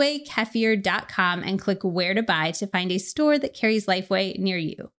lifewaykefir.com and click where to buy to find a store that carries Lifeway near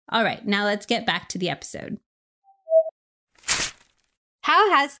you. All right, now let's get back to the episode.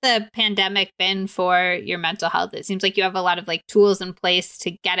 How has the pandemic been for your mental health? It seems like you have a lot of like tools in place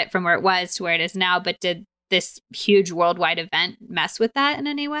to get it from where it was to where it is now, but did this huge worldwide event mess with that in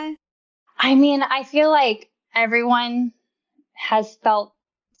any way? I mean, I feel like everyone has felt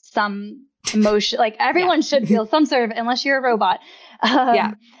some emotion. Like everyone should feel some sort of, unless you're a robot.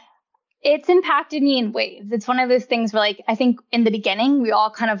 Yeah. It's impacted me in waves. It's one of those things where like, I think in the beginning, we all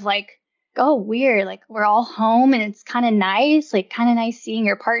kind of like, oh, weird. Like we're all home and it's kind of nice, seeing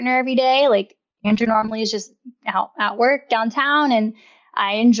your partner every day. Like Andrew normally is just out at work downtown, and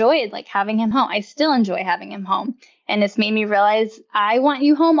I enjoyed like having him home. I still enjoy having him home. And it's made me realize I want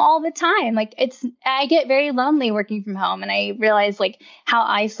you home all the time. Like I get very lonely working from home. And I realize like how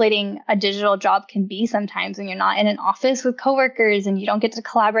isolating a digital job can be sometimes when you're not in an office with coworkers and you don't get to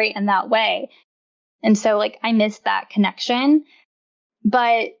collaborate in that way. And so like I miss that connection.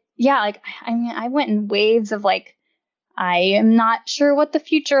 But yeah, like I mean, I went in waves of like, I am not sure what the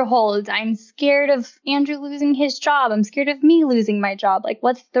future holds. I'm scared of Andrew losing his job. I'm scared of me losing my job. Like,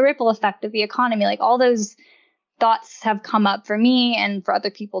 what's the ripple effect of the economy? Like, all those thoughts have come up for me and for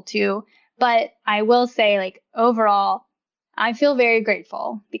other people too. But I will say, like, overall, I feel very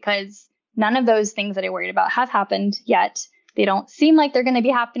grateful because none of those things that I worried about have happened yet. They don't seem like they're going to be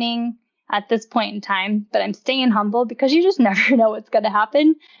happening at this point in time, but I'm staying humble because you just never know what's going to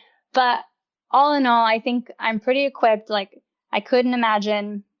happen. But all in all, I think I'm pretty equipped. Like, I couldn't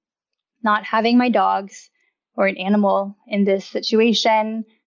imagine not having my dogs or an animal in this situation.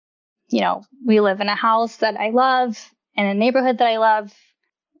 You know, we live in a house that I love and a neighborhood that I love.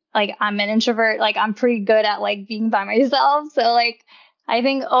 Like, I'm an introvert. Like, I'm pretty good at like being by myself. So like, I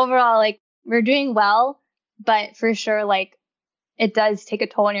think overall, like we're doing well, but for sure, like it does take a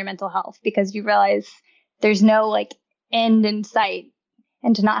toll on your mental health because you realize there's no like end in sight.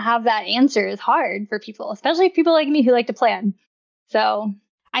 And to not have that answer is hard for people, especially people like me who like to plan. So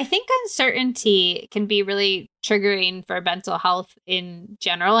I think uncertainty can be really triggering for mental health in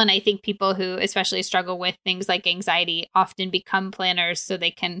general. And I think people who especially struggle with things like anxiety often become planners so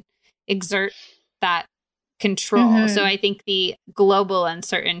they can exert that control. So I think the global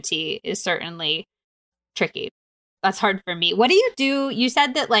uncertainty is certainly tricky. That's hard for me. What do you do? You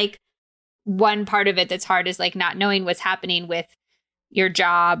said that like one part of it that's hard is like not knowing what's happening with your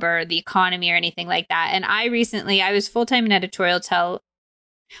job or the economy or anything like that. And I was full-time in editorial till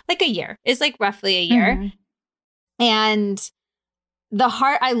like a year. It's like roughly a year. And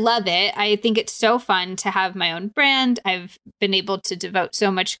I love it. I think it's so fun to have my own brand. I've been able to devote so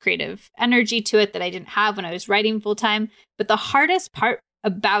much creative energy to it that I didn't have when I was writing full time. But the hardest part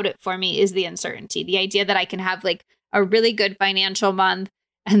about it for me is the uncertainty. The idea that I can have like a really good financial month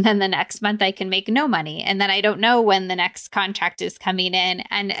and then the next month I can make no money. And then I don't know when the next contract is coming in.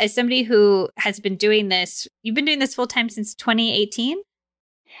 And as somebody who has been doing this, you've been doing this full time since 2018?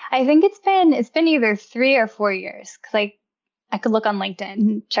 I think it's been either 3 or 4 years because I could look on LinkedIn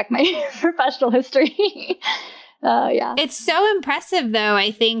and check my professional history. Yeah. It's so impressive though,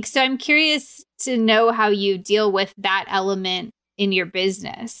 I think. So I'm curious to know how you deal with that element in your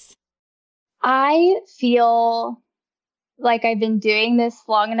business. I feel like I've been doing this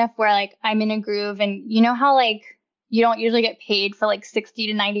long enough where like I'm in a groove, and you know how like you don't usually get paid for like 60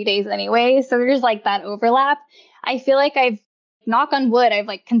 to 90 days anyway. So there's like that overlap. I feel like knock on wood, I've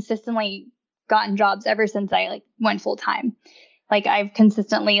like consistently gotten jobs ever since I like went full time. Like I've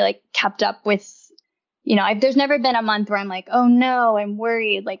consistently like kept up with, there's never been a month where I'm like, oh no, I'm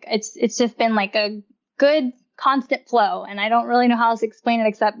worried. Like it's just been like a good constant flow. And I don't really know how else to explain it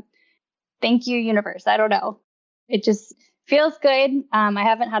except thank you, universe. I don't know. It just feels good. I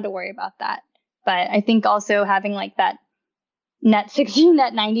haven't had to worry about that. But I think also having like that net 60,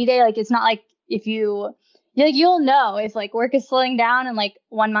 net 90 day, like it's not like if you'll know if like work is slowing down and like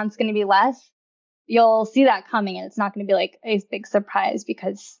 1 month's going to be less, you'll see that coming, and it's not going to be like a big surprise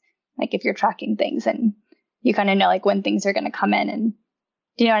because like if you're tracking things and you kind of know like when things are going to come in, and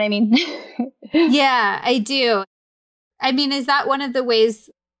do you know what I mean? Yeah, I do. I mean, is that one of the ways,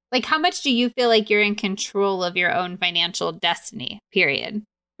 like how much do you feel like you're in control of your own financial destiny, period,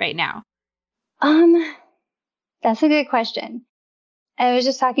 right now? That's a good question. I was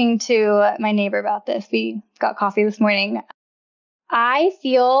just talking to my neighbor about this. We got coffee this morning. I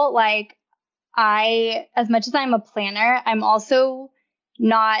feel like as much as I'm a planner, I'm also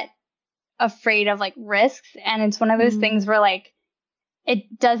not afraid of like risks. And it's one of those things where like,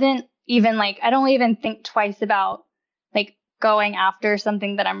 it doesn't even like, I don't even think twice about like going after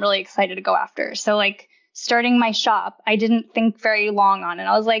something that I'm really excited to go after. So like starting my shop, I didn't think very long on it.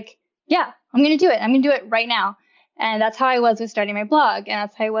 I was like, yeah, I'm going to do it. I'm going to do it right now. And that's how I was with starting my blog. And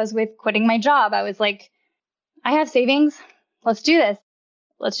that's how I was with quitting my job. I was like, I have savings. Let's do this.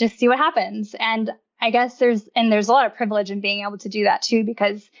 Let's just see what happens. And I guess there's a lot of privilege in being able to do that too,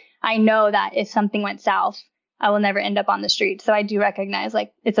 because I know that if something went south, I will never end up on the street. So I do recognize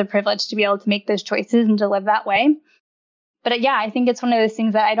like it's a privilege to be able to make those choices and to live that way. But yeah, I think it's one of those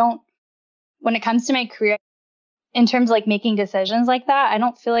things that when it comes to my career, in terms of like making decisions like that, I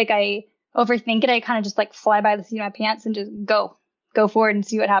don't feel like I overthink it. I kind of just like fly by the seat of my pants and just go forward and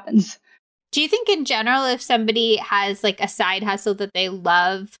see what happens. Do you think in general, if somebody has like a side hustle that they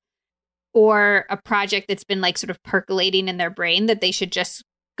love or a project that's been like sort of percolating in their brain, that they should just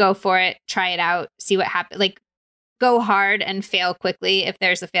go for it, try it out, see what happens, like go hard and fail quickly if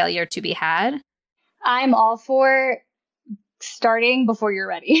there's a failure to be had? I'm all for starting before you're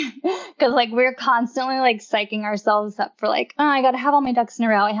ready. Because like we're constantly like psyching ourselves up for like, oh, I got to have all my ducks in a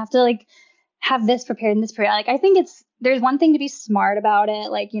row. I have to like have this prepared and this prepared. Like I think there's one thing to be smart about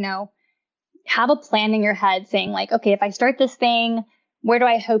it. Like, have a plan in your head saying like, okay, if I start this thing, where do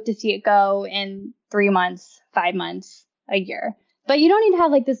I hope to see it go in 3 months, 5 months, a year? But you don't need to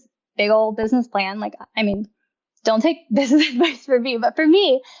have like this big old business plan. Like, I mean, don't take business advice from me, but for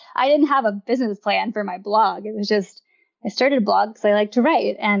me, I didn't have a business plan for my blog. It was just, I started a blog because I like to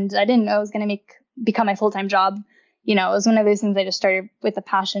write, and I didn't know it was going to become my full-time job. It was one of those things I just started with a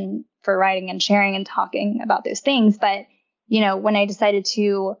passion for writing and sharing and talking about those things. But, when I decided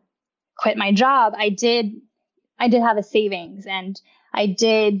to quit my job, I did have a savings, and I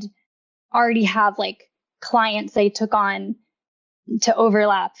did already have like clients I took on to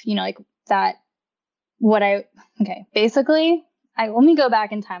overlap, like that. Basically, let me go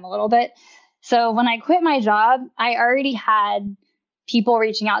back in time a little bit. So when I quit my job, I already had people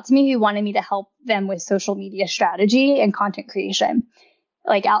reaching out to me who wanted me to help them with social media strategy and content creation,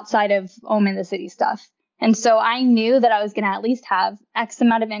 like outside of Om in the City stuff. And so I knew that I was going to at least have X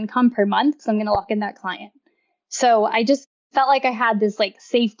amount of income per month, because I'm going to lock in that client. So I just felt like I had this like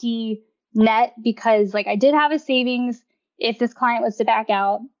safety net, because like I did have a savings if this client was to back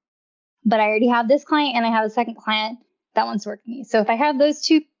out, but I already have this client and I have a second client that wants to work with me. So if I have those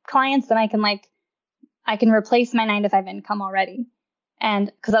two clients, then I can replace my 9-to-5 income already.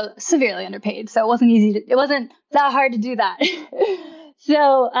 And because I was severely underpaid, so it wasn't that hard to do that.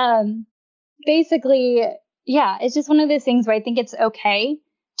 So basically, yeah, it's just one of those things where I think it's okay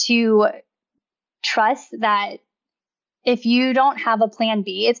to trust that if you don't have a plan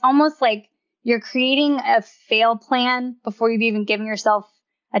B, it's almost like you're creating a fail plan before you've even given yourself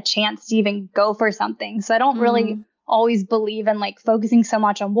a chance to even go for something. So I don't really always believe in like focusing so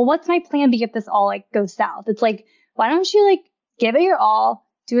much on, well, what's my plan B if this all like goes south? It's like, why don't you like give it your all,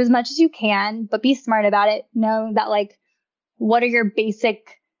 do as much as you can, but be smart about it. Know that like, what are your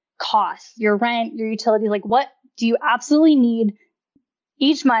basic costs, your rent, your utilities? Like, what do you absolutely need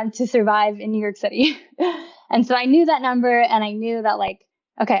each month to survive in New York City? And so I knew that number, and I knew that like,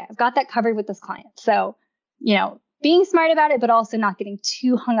 okay, I've got that covered with this client. So, being smart about it, but also not getting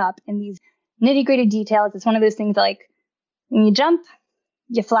too hung up in these nitty gritty details. It's one of those things that, like, when you jump,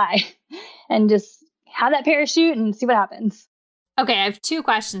 you fly, and just have that parachute and see what happens. Okay, I have 2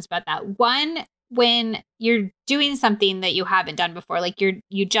 questions about that. One, when you're doing something that you haven't done before, like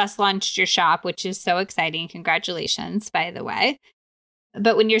you just launched your shop, which is so exciting. Congratulations, by the way.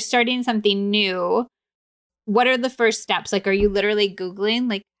 But when you're starting something new, what are the first steps? Like, are you literally Googling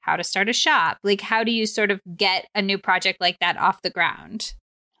like how to start a shop? Like, how do you sort of get a new project like that off the ground?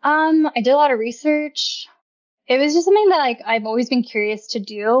 I did a lot of research. It was just something that like I've always been curious to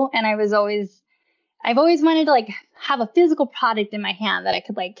do, and I've always wanted to like have a physical product in my hand that I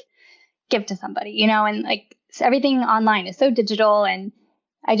could like give to somebody, and like everything online is so digital, and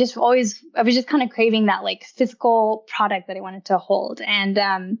I was just kind of craving that like physical product that I wanted to hold. And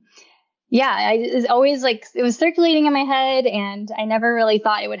it was always like, it was circulating in my head, and I never really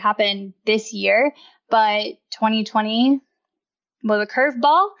thought it would happen this year, but 2020 was a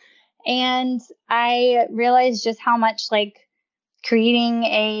curveball, and I realized just how much like creating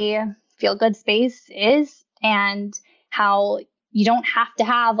a feel good space is, and how you don't have to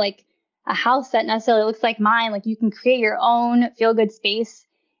have like a house that necessarily looks like mine. Like, you can create your own feel good space,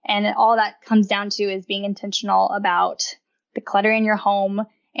 and all that comes down to is being intentional about the clutter in your home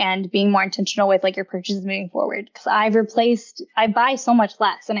and being more intentional with like your purchases moving forward. Because I buy so much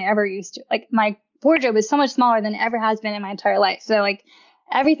less than I ever used to. Like, my wardrobe is so much smaller than it ever has been in my entire life. So like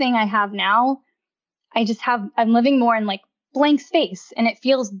everything I have now, I'm living more in like blank space, and it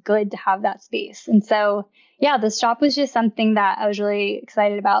feels good to have that space. And so, yeah, the shop was just something that I was really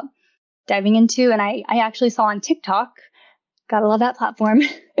excited about diving into. And I actually saw on TikTok, gotta love that platform.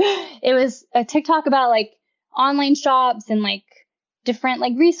 It was a TikTok about like online shops and like different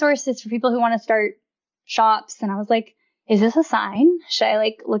like resources for people who want to start shops. And I was like, is this a sign? Should I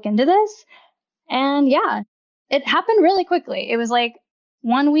like look into this? And yeah, it happened really quickly. It was like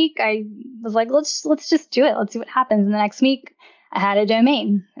 1 week I was like, let's just do it. Let's see what happens. And the next week I had a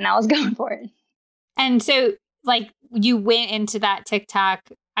domain, and I was going for it. And so like you went into that TikTok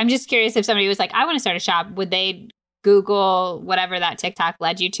I'm just curious if somebody was like, I want to start a shop, would they Google whatever that TikTok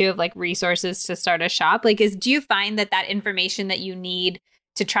led you to of like resources to start a shop? Like, do you find that that information that you need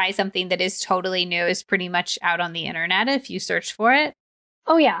to try something that is totally new is pretty much out on the internet if you search for it?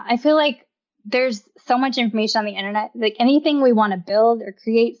 Oh, yeah. I feel like there's so much information on the internet. Like anything we want to build or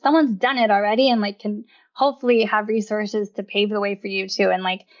create, someone's done it already and like can hopefully have resources to pave the way for you too. And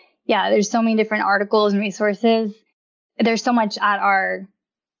like, yeah, there's so many different articles and resources. There's so much at our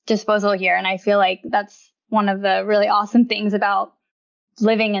disposal here. And I feel like that's one of the really awesome things about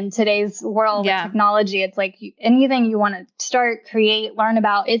living in today's world of technology. It's like anything you want to start, create, learn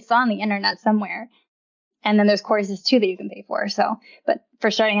about, it's on the internet somewhere. And then there's courses too that you can pay for. So, but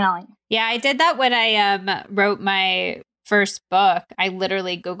for starting out. Yeah, I did that when I wrote my first book. I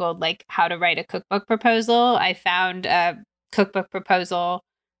literally Googled like how to write a cookbook proposal. I found a cookbook proposal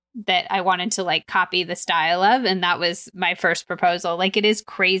that I wanted to like copy the style of. And that was my first proposal. Like it is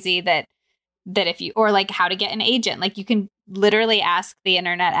crazy that if you, or like how to get an agent, like you can literally ask the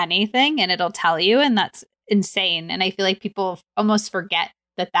internet anything and it'll tell you. And that's insane. And I feel like people almost forget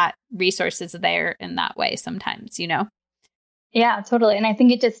that resource is there in that way sometimes, you know? Yeah, totally. And I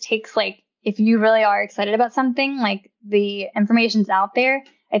think it just takes like, if you really are excited about something, like the information's out there.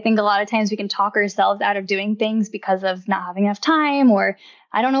 I think a lot of times we can talk ourselves out of doing things because of not having enough time, or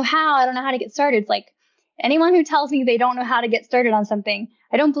I don't know how to get started. It's like anyone who tells me they don't know how to get started on something,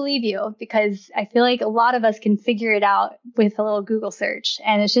 I don't believe you, because I feel like a lot of us can figure it out with a little Google search.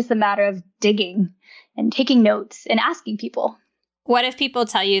 And it's just a matter of digging and taking notes and asking people. What if people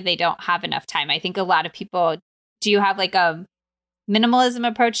tell you they don't have enough time? I think a lot of people, do you have like a minimalism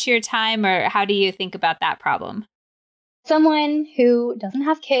approach to your time, or how do you think about that problem? Someone who doesn't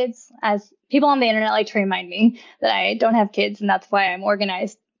have kids, as people on the internet like to remind me that I don't have kids and that's why I'm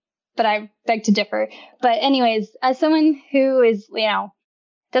organized, but I beg to differ. But anyways, as someone who is,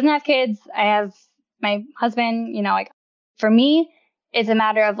 doesn't have kids, I have my husband, like for me, it's a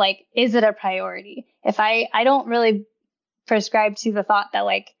matter of like, is it a priority? If I don't really prescribe to the thought that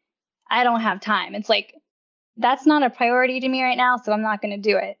like, I don't have time. It's like, that's not a priority to me right now, so I'm not going to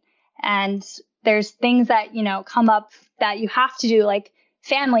do it. And there's things that, come up that you have to do, like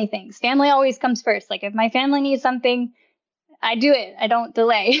family things. Family always comes first. Like if my family needs something, I do it. I don't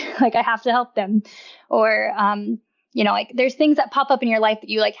delay. Like I have to help them. Or, like there's things that pop up in your life that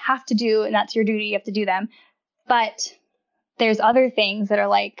you like have to do, and that's your duty. You have to do them. But there's other things that are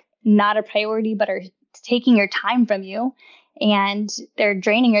like not a priority, but are taking your time from you, and they're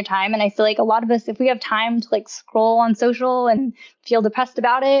draining your time. And I feel like a lot of us, if we have time to like scroll on social and feel depressed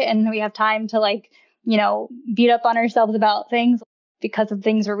about it, and we have time to like, beat up on ourselves about things because of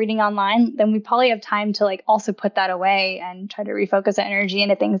things we're reading online, then we probably have time to like also put that away and try to refocus our energy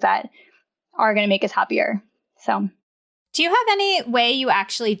into things that are going to make us happier. So do you have any way you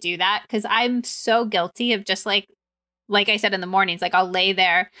actually do that? Because I'm so guilty of just like I said in the mornings, like I'll lay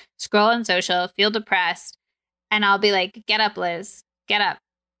there, scroll on social, feel depressed, and I'll be like, get up, Liz, get up,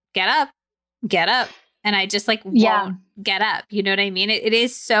 get up, get up. And I just like won't get up. You know what I mean? It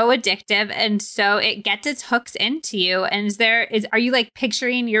is so addictive. And so it gets its hooks into you. And are you like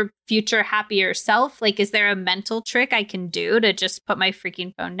picturing your future happier self? Like, is there a mental trick I can do to just put my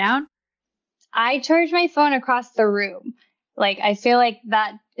freaking phone down? I charge my phone across the room. Like, I feel like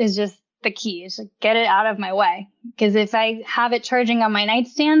that is just the key, is like get it out of my way. Because if I have it charging on my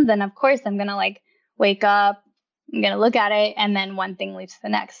nightstand, then of course I'm going to like wake up, I'm going to look at it, and then one thing leads to the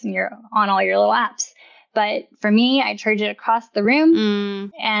next and you're on all your little apps. But for me, I charge it across the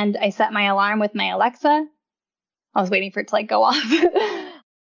room and I set my alarm with my Alexa. I was waiting for it to like go off.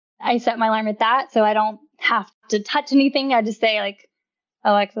 I set my alarm with that so I don't have to touch anything. I just say like,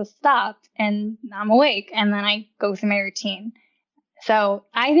 Alexa, stop, and I'm awake. And then I go through my routine. So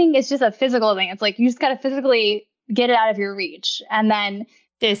I think it's just a physical thing. It's like you just got to physically get it out of your reach and then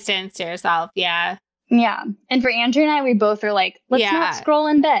distance yourself. Yeah. Yeah. And for Andrew and I, we both are like, let's not scroll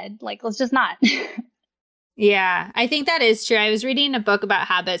in bed. Like, let's just not. Yeah, I think that is true. I was reading a book about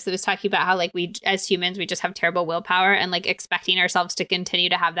habits that was talking about how like we as humans, we just have terrible willpower, and like expecting ourselves to continue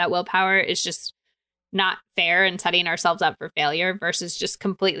to have that willpower is just not fair, and setting ourselves up for failure versus just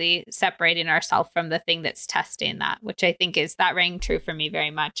completely separating ourselves from the thing that's testing that, which I think that rang true for me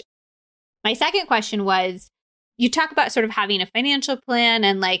very much. My second question was, you talk about sort of having a financial plan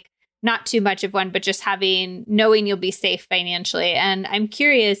and like not too much of one, but just knowing you'll be safe financially. And I'm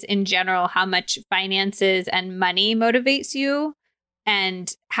curious in general, how much finances and money motivates you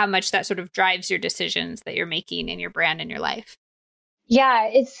and how much that sort of drives your decisions that you're making in your brand and your life. Yeah,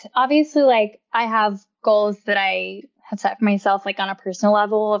 it's obviously like I have goals that I have set for myself, like on a personal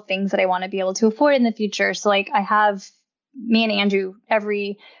level of things that I want to be able to afford in the future. So like I have me and Andrew,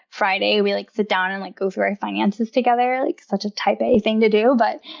 every Friday, we like sit down and like go through our finances together, like such a type A thing to do.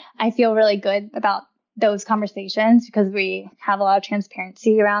 But I feel really good about those conversations because we have a lot of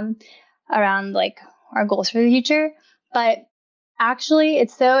transparency around like our goals for the future. But actually,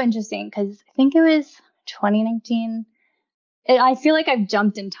 it's so interesting because I think it was 2019. I feel like I've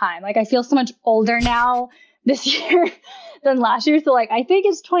jumped in time. Like I feel so much older now this year than last year. So like I think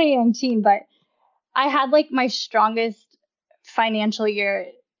it's 2019, but I had like my strongest financial year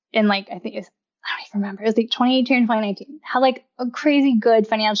in like, I think it's, I don't even remember. It was like 2018 and 2019. Had like a crazy good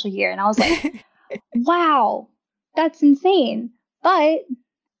financial year. And I was like, wow, that's insane. But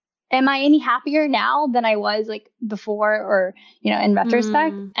am I any happier now than I was like before or, in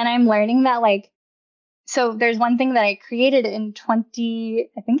retrospect? And I'm learning that like, so there's one thing that I created in I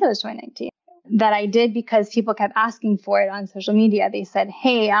think it was 2019, that I did because people kept asking for it on social media. They said,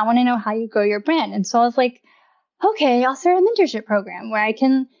 hey, I want to know how you grow your brand. And so I was like, okay, I'll start a mentorship program where I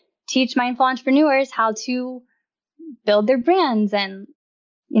can teach mindful entrepreneurs how to build their brands and,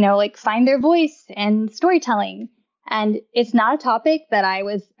 like find their voice and storytelling. And it's not a topic that I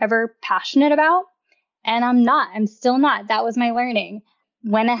was ever passionate about. And I'm still not. That was my learning.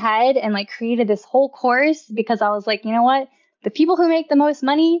 Went ahead and like created this whole course because I was like, you know what? The people who make the most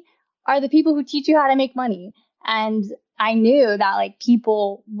money are the people who teach you how to make money. And I knew that like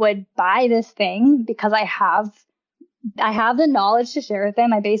people would buy this thing because I have the knowledge to share with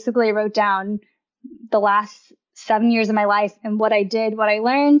them. I basically wrote down the last 7 years of my life and what I did, what I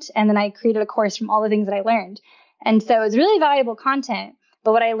learned, and then I created a course from all the things that I learned. And so it was really valuable content.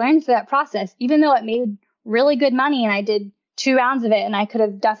 But what I learned through that process, even though it made really good money and I did 2 rounds of it and I could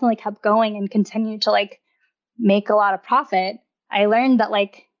have definitely kept going and continued to like make a lot of profit, I learned that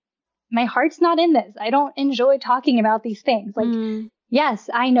like my heart's not in this. I don't enjoy talking about these things. Like, yes,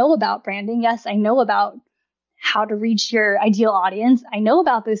 I know about branding. Yes, I know about how to reach your ideal audience. I know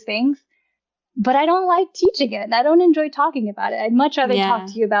about those things, but I don't like teaching it. I don't enjoy talking about it. I'd much rather talk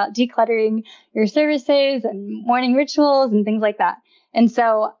to you about decluttering your services and morning rituals and things like that. And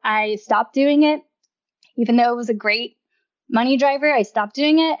so I stopped doing it, even though it was a great money driver. I stopped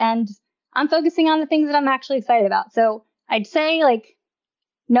doing it and I'm focusing on the things that I'm actually excited about. So I'd say like,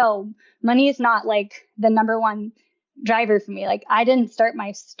 no, money is not like the number one driver for me. Like I didn't start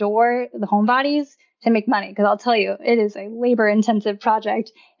my store, the Homebodies, to make money because I'll tell you, it is a labor intensive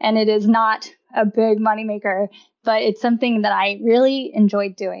project and it is not a big money maker, but it's something that I really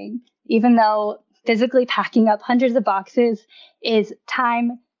enjoyed doing, even though physically packing up hundreds of boxes is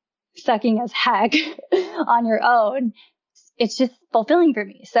time sucking as heck on your own. It's just fulfilling for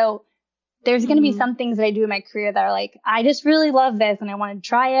me. So there's going to be some things that I do in my career that are like, I just really love this and I want to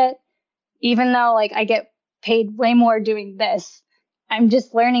try it. Even though like I get paid way more doing this, I'm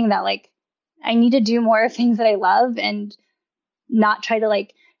just learning that like I need to do more things that I love and not try to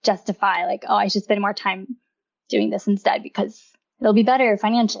like justify like, oh, I should spend more time doing this instead because it'll be better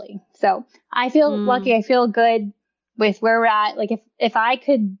financially. So I feel lucky. I feel good with where we're at. Like if I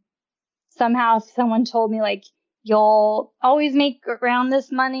could somehow, if someone told me like, you'll always make around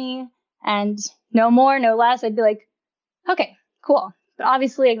this money and no more, no less, I'd be like, okay, cool. But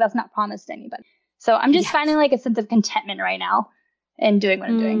obviously like, that's not promised to anybody. So I'm just finding like a sense of contentment right now in doing what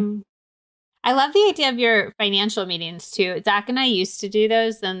I'm doing. I love the idea of your financial meetings too. Zach and I used to do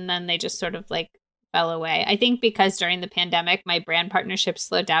those and then they just sort of like fell away. I think because during the pandemic, my brand partnerships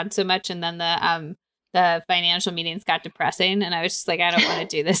slowed down so much and then the financial meetings got depressing and I was just like, I don't want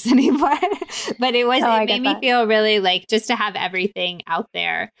to do this anymore. But it made me feel really like just to have everything out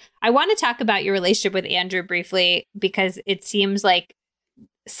there. I want to talk about your relationship with Andrew briefly because it seems like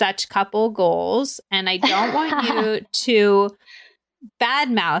such couple goals and I don't want you to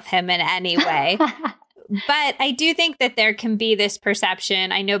badmouth him in any way. But I do think that there can be this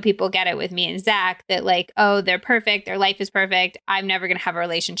perception. I know people get it with me and Zach that like, oh, they're perfect. Their life is perfect. I'm never going to have a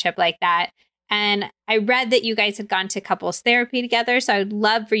relationship like that. And I read that you guys had gone to couples therapy together. So I would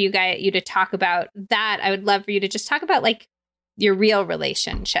love for you to talk about that. I would love for you to just talk about like your real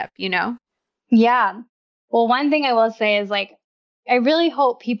relationship, Yeah. Well, one thing I will say is like, I really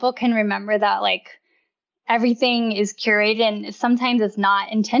hope people can remember that like everything is curated and sometimes it's not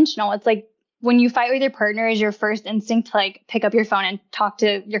intentional. It's like when you fight with your partner, is your first instinct to like pick up your phone and talk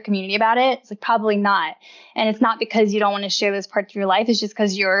to your community about it? It's like probably not. And it's not because you don't want to share those parts of your life. It's just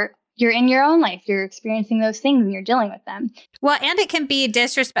because you're in your own life. You're experiencing those things and you're dealing with them. Well, and it can be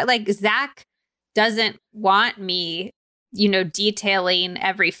disrespect. Like Zach doesn't want me, detailing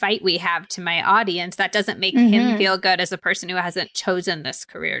every fight we have to my audience. That doesn't make him feel good as a person who hasn't chosen this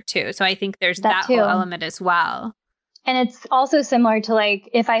career too. So I think there's that whole element as well. And it's also similar to like,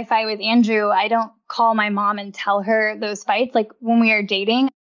 if I fight with Andrew, I don't call my mom and tell her those fights. Like when we were dating,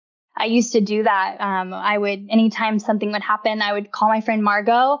 I used to do that. I would, anytime something would happen, I would call my friend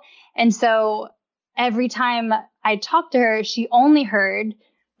Margot. And so every time I talked to her, she only heard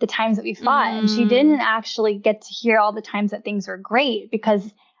the times that we fought. And she didn't actually get to hear all the times that things were great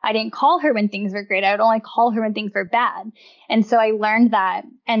because I didn't call her when things were great. I would only call her when things were bad. And so I learned that.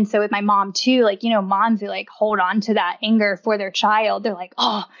 And so with my mom too, like, moms, they like hold on to that anger for their child. They're like,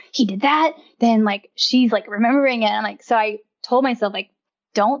 oh, he did that. Then like, she's like remembering it. And I'm like, so I told myself like,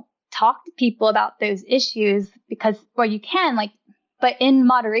 don't talk to people about those issues because, well, you can like, but in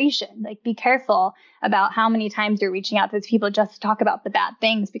moderation, like be careful about how many times you're reaching out to those people just to talk about the bad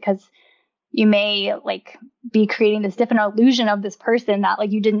things, because you may like be creating this different illusion of this person that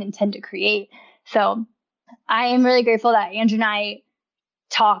like you didn't intend to create. So I am really grateful that Andrew and I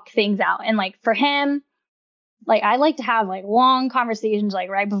talk things out. And like for him, like I like to have like long conversations like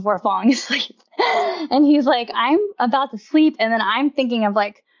right before falling asleep. And he's like, I'm about to sleep. And then I'm thinking of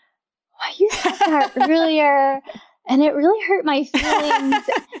like, oh, you said that earlier and it really hurt my feelings.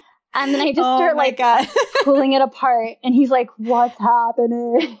 And then I just start like pulling it apart. And he's like, what's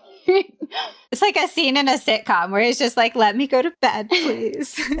happening? It's like a scene in a sitcom where it's just like, let me go to bed,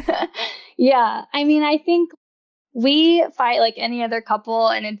 please. Yeah. I mean, I think we fight like any other couple,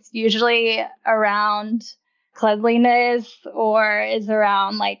 and it's usually around cleanliness or is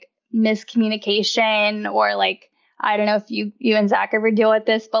around like miscommunication, or like, I don't know if you and Zach ever deal with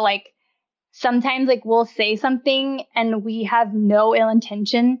this, but like sometimes like we'll say something and we have no ill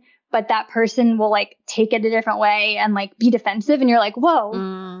intention, but that person will like take it a different way and like be defensive. And you're like,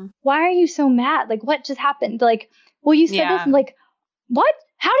 whoa, why are you so mad? Like, what just happened? Like, well, you said this. And like, what?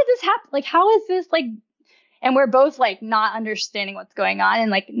 How did this happen? Like, how is this like? And we're both like not understanding what's going on.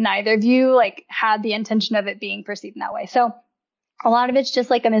 And like neither of you like had the intention of it being perceived in that way. So a lot of it's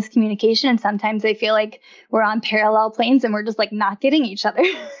just like a miscommunication. And sometimes I feel like we're on parallel planes and we're just like not getting each other.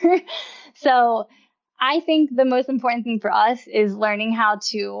 So I think the most important thing for us is learning how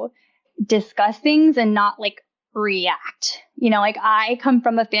to discuss things and not like react. Like I come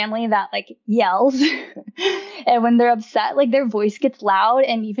from a family that like yells and when they're upset, like their voice gets loud.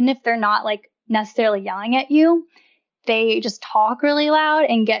 And even if they're not like necessarily yelling at you, they just talk really loud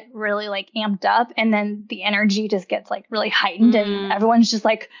and get really like amped up. And then the energy just gets like really heightened and everyone's just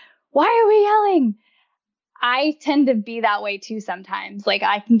like, why are we yelling? I tend to be that way too sometimes. Like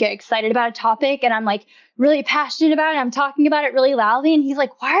I can get excited about a topic and I'm like really passionate about it. I'm talking about it really loudly. And he's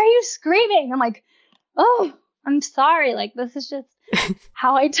like, why are you screaming? I'm like, oh, I'm sorry. Like this is just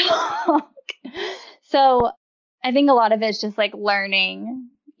how I talk. So I think a lot of it's just like learning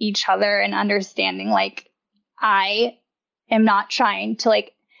each other and understanding like I am not trying to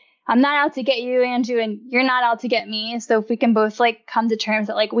like, I'm not out to get you, Andrew, and you're not out to get me. So if we can both like come to terms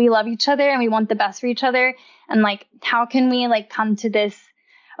that like we love each other and we want the best for each other, and like how can we like come to this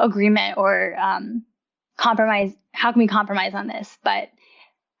agreement or compromise? How can we compromise on this? But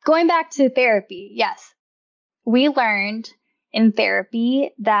going back to therapy, yes, we learned in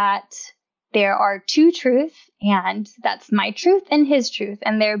therapy that there are two truths, and that's my truth and his truth,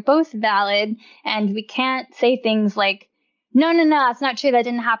 and they're both valid. And we can't say things like, no, it's not true. That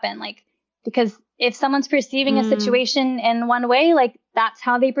didn't happen. Like, because if someone's perceiving a situation in one way, like that's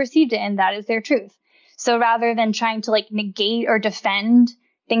how they perceived it and that is their truth. So rather than trying to like negate or defend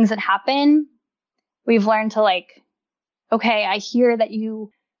things that happen, we've learned to like, okay, I hear that you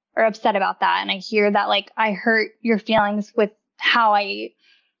are upset about that. And I hear that like I hurt your feelings with how I'm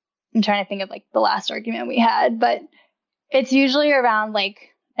trying to think of like the last argument we had, but it's usually around like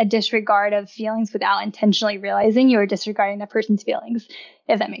a disregard of feelings without intentionally realizing you were disregarding the person's feelings,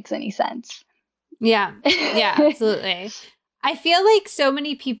 if that makes any sense. Yeah, absolutely. I feel like so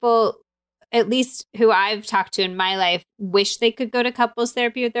many people, at least who I've talked to in my life, wish they could go to couples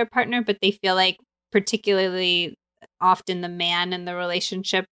therapy with their partner, but they feel like particularly often the man in the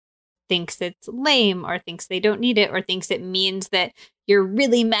relationship thinks it's lame or thinks they don't need it or thinks it means that you're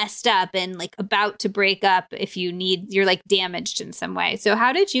really messed up and like about to break up if you're like damaged in some way. So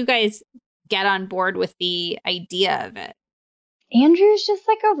how did you guys get on board with the idea of it? Andrew's just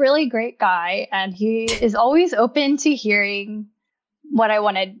like a really great guy, and he is always open to hearing what I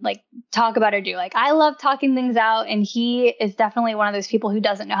want to like talk about or do. Like I love talking things out, and he is definitely one of those people who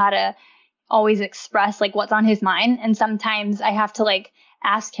doesn't know how to always express like what's on his mind. And sometimes I have to like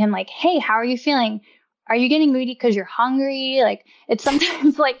ask him like, hey, how are you feeling? Are you getting moody because you're hungry? Like it's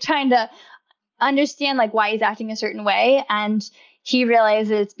sometimes like trying to understand like why he's acting a certain way. And he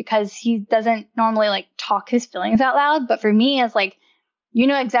realizes it's because he doesn't normally like talk his feelings out loud. But for me, it's like, you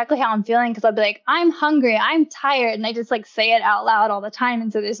know exactly how I'm feeling, because I'll be like, I'm hungry, I'm tired. And I just like say it out loud all the time.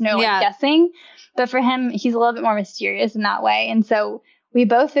 And so there's no like guessing. But for him, he's a little bit more mysterious in that way. And so we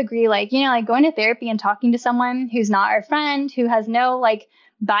both agree, like, you know, like going to therapy and talking to someone who's not our friend, who has no like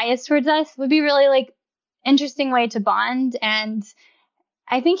bias towards us would be really like interesting way to bond. And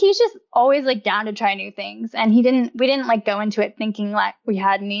I think he's just always like down to try new things. And we didn't like go into it thinking like we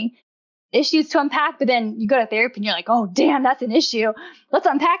had any issues to unpack, but then you go to therapy and you're like, oh, damn, that's an issue. Let's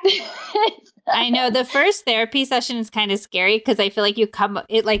unpack this. I know the first therapy session is kind of scary because I feel like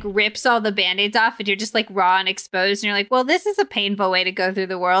it like rips all the Band-Aids off and you're just like raw and exposed. And you're like, well, this is a painful way to go through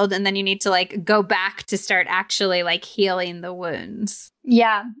the world. And then you need to like go back to start actually like healing the wounds.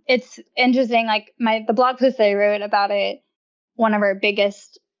 Yeah, it's interesting. Like the blog post that I wrote about it, one of our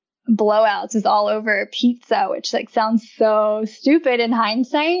biggest blowouts is all over pizza, which like sounds so stupid in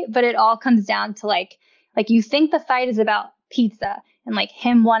hindsight, but it all comes down to like you think the fight is about pizza and like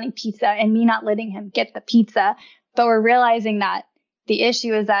him wanting pizza and me not letting him get the pizza. But we're realizing that the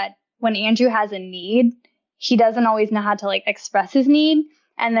issue is that when Andrew has a need, he doesn't always know how to like express his need.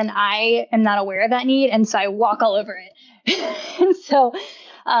 And then I am not aware of that need. And so I walk all over it. And so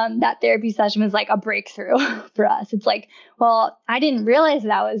that therapy session was like a breakthrough for us. It's like, well, I didn't realize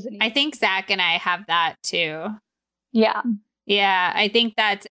that was an I think Zach and I have that too. Yeah. Yeah, I think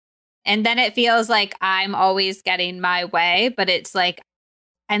that's, and then it feels like I'm always getting my way, but it's like,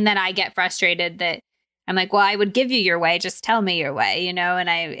 and then I get frustrated that I'm like, well, I would give you your way. Just tell me your way, you know? And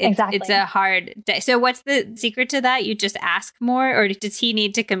it's a hard day. So what's the secret to that? You just ask more, or does he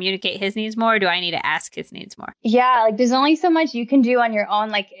need to communicate his needs more? Or do I need to ask his needs more? Yeah. Like there's only so much you can do on your own.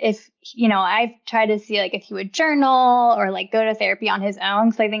 Like if, you know, I've tried to see like if he would journal or like go to therapy on his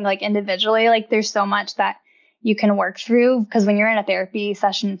own. Cause I think like individually, like there's so much that you can work through, because when you're in a therapy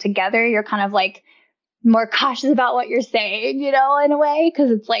session together, you're kind of like more cautious about what you're saying, you know, in a way.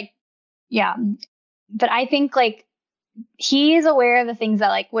 Cause it's like, yeah. But I think like he is aware of the things that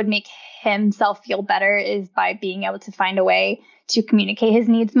like would make himself feel better is by being able to find a way to communicate his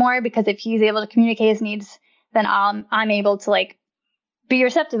needs more, because if he's able to communicate his needs, then I'm able to like be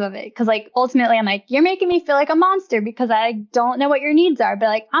receptive of it. Cause like ultimately I'm like, you're making me feel like a monster because I don't know what your needs are, but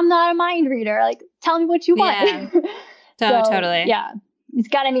like, I'm not a mind reader. Like, tell me what you want. Yeah. Totally. Yeah. It's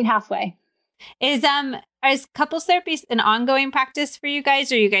got to meet halfway. Is couples therapy an ongoing practice for you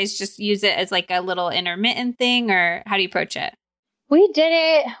guys, or you guys just use it as like a little intermittent thing, or how do you approach it? We did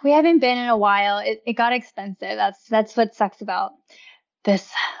it. We haven't been in a while. It got expensive. That's what sucks about this.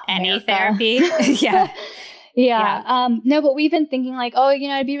 Any therapy. Yeah. Yeah. No, but we've been thinking like, oh, you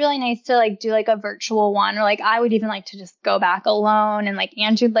know, it'd be really nice to like do like a virtual one, or like I would even like to just go back alone, and like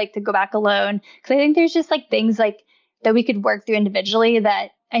Andrew'd like to go back alone. Cause I think there's just like things like that we could work through individually that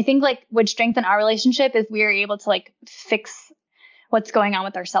I think like would strengthen our relationship if we were able to like fix what's going on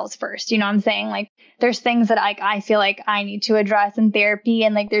with ourselves first. You know what I'm saying? Like there's things that I feel like I need to address in therapy,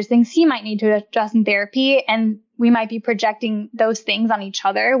 and like there's things he might need to address in therapy, and we might be projecting those things on each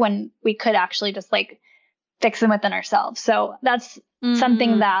other when we could actually just like fix them within ourselves. So that's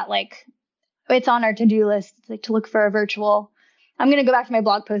something that like it's on our to-do list, like to look for a virtual. I'm going to go back to my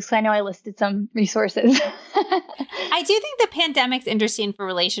blog post because I know I listed some resources. I do think the pandemic's interesting for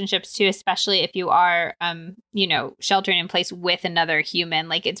relationships too, especially if you are, you know, sheltering in place with another human.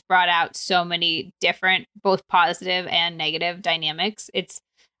 Like it's brought out so many different, both positive and negative dynamics.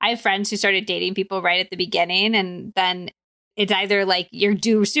 I have friends who started dating people right at the beginning, and then it's either like you're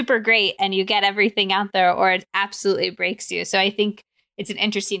do super great and you get everything out there, or it absolutely breaks you. So I think it's an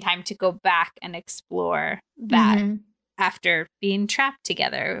interesting time to go back and explore that after being trapped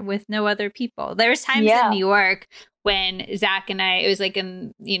together with no other people. There's times in New York when Zach and I, it was like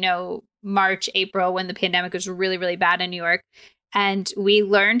in, you know, March, April, when the pandemic was really, really bad in New York. And we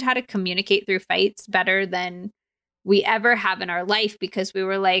learned how to communicate through fights better than we ever have in our life, because we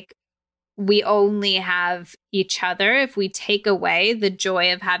were like, we only have each other. If we take away the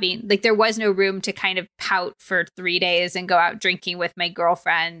joy of having, like, there was no room to kind of pout for 3 days and go out drinking with my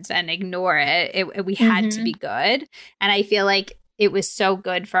girlfriends and ignore it. We had to be good. And I feel like it was so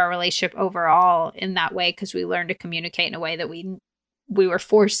good for our relationship overall in that way, because we learned to communicate in a way that we were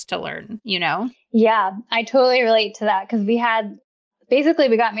forced to learn, you know? Yeah, I totally relate to that, because we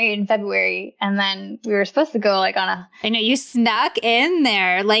got married in February, and then we were supposed to go like on a... I know you snuck in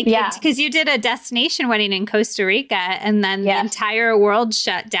there, like, because you did a destination wedding in Costa Rica, and then the entire world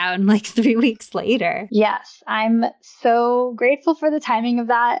shut down like 3 weeks later. Yes, I'm so grateful for the timing of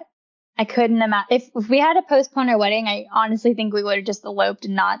that. I couldn't imagine if we had to postpone our wedding. I honestly think we would have just eloped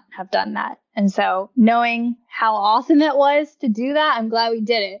and not have done that. And so knowing how awesome it was to do that, I'm glad we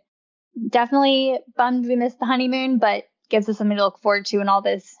did it. Definitely bummed we missed the honeymoon, but gives us something to look forward to when all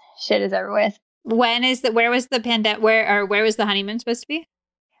this shit is over with. Where was the pandemic, where was the honeymoon supposed to be?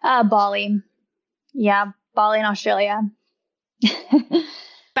 Bali. Yeah, Bali in Australia.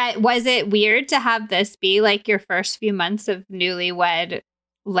 But was it weird to have this be like your first few months of newlywed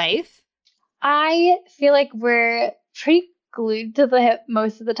life? I feel like we're pretty glued to the hip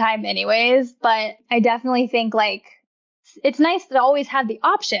most of the time anyways, but I definitely think like it's nice to always have the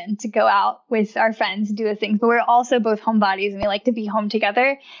option to go out with our friends and do the things, but we're also both homebodies and we like to be home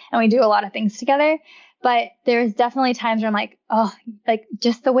together and we do a lot of things together. But there's definitely times where I'm like, oh, like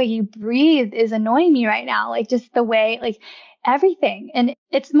just the way you breathe is annoying me right now. Like just the way, like everything. And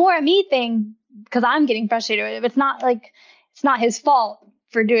it's more a me thing because I'm getting frustrated with it. It's not like, it's not his fault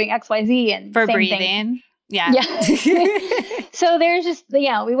for doing XYZ and For same breathing. Thing. Yeah. So there's just,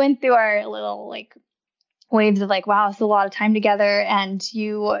 we went through our little like waves of like, wow, it's a lot of time together. And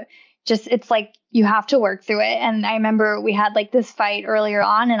you just, it's like, you have to work through it. And I remember we had like this fight earlier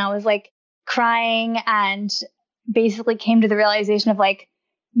on and I was like crying and basically came to the realization of like,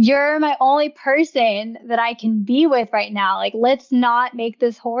 you're my only person that I can be with right now. Like, let's not make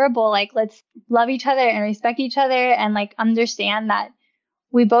this horrible. Like, let's love each other and respect each other and like understand that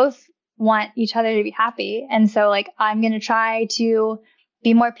we both want each other to be happy. And so like, I'm going to try to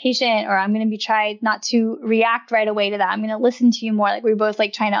be more patient or I'm going to be trying not to react right away to that. I'm going to listen to you more. Like we're both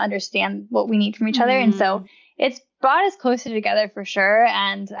like trying to understand what we need from each other. And so it's brought us closer together for sure.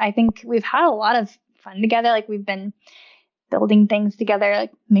 And I think we've had a lot of fun together. Like we've been building things together,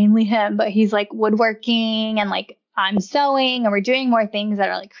 like mainly him, but he's like woodworking and like I'm sewing and we're doing more things that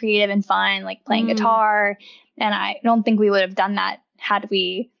are like creative and fun, like playing guitar. And I don't think we would have done that had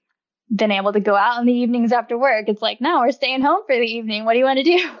we been able to go out in the evenings after work. It's like, no, we're staying home for the evening. What do you want to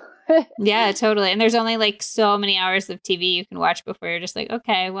do? Yeah, totally. And there's only like so many hours of TV you can watch before you're just like,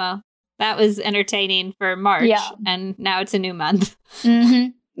 okay, well, that was entertaining for March and now it's a new month.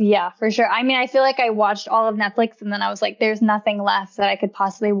 Yeah, for sure. I mean, I feel like I watched all of Netflix and then I was like, there's nothing left that I could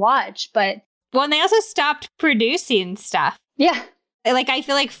possibly watch. But well, and they also stopped producing stuff. Yeah. Like, I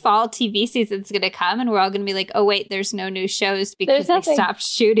feel like fall TV season's going to come and we're all going to be like, oh, wait, there's no new shows because they stopped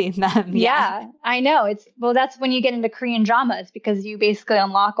shooting them. Yeah, I know. That's when you get into Korean dramas because you basically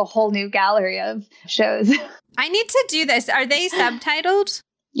unlock a whole new gallery of shows. I need to do this. Are they subtitled?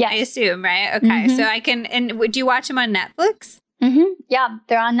 Yeah. I assume, right? Okay. So I can, and would you watch them on Netflix? Yeah,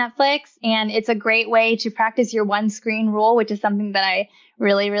 they're on Netflix and it's a great way to practice your one screen rule, which is something that I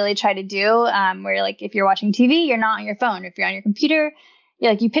really, really try to do. Where like if you're watching TV, you're not on your phone. If you're on your computer,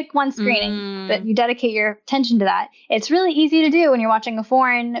 you pick one screen but you dedicate your attention to that. It's really easy to do when you're watching a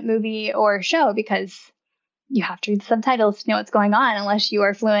foreign movie or show because you have to read the subtitles to know what's going on unless you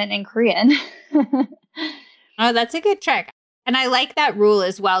are fluent in Korean. Oh, that's a good trick. And I like that rule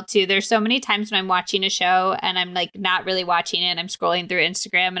as well, too. There's so many times when I'm watching a show and I'm like not really watching it. I'm scrolling through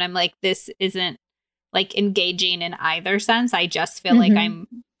Instagram and I'm like, this isn't like engaging in either sense. I just feel like I'm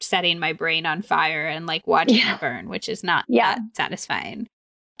setting my brain on fire and like watching it burn, which is not that satisfying.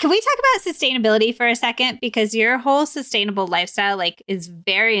 Can we talk about sustainability for a second? Because your whole sustainable lifestyle like is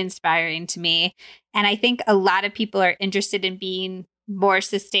very inspiring to me. And I think a lot of people are interested in being more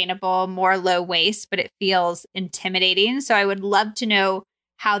sustainable, more low waste, but it feels intimidating. So I would love to know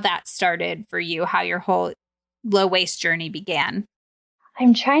how that started for you, how your whole low waste journey began.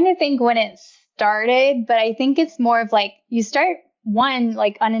 I'm trying to think when it started, but I think it's more of like you start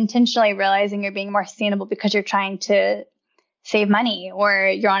like unintentionally realizing you're being more sustainable because you're trying to save money or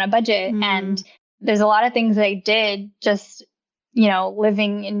you're on a budget. And there's a lot of things that I did just,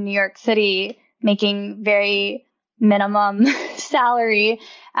 living in New York City, making very minimum salary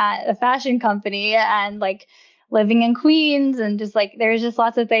at a fashion company and like living in Queens and just like there's just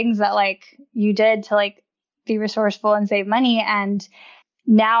lots of things that like you did to like be resourceful and save money. And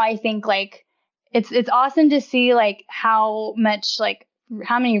now I think like it's awesome to see like how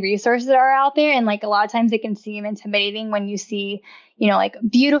many resources are out there. And like a lot of times it can seem intimidating when you see, like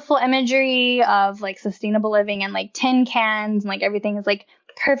beautiful imagery of like sustainable living and like tin cans and like everything is like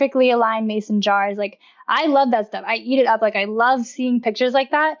perfectly aligned mason jars. Like I love that stuff. I eat it up. Like I love seeing pictures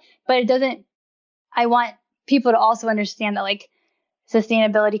like that, but I want people to also understand that like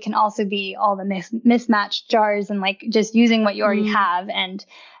sustainability can also be all the mismatched jars and like just using what you already have. And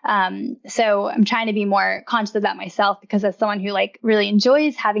so I'm trying to be more conscious of that myself because as someone who like really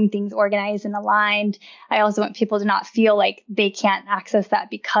enjoys having things organized and aligned, I also want people to not feel like they can't access that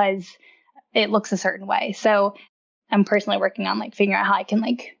because it looks a certain way. So I'm personally working on like figuring out how I can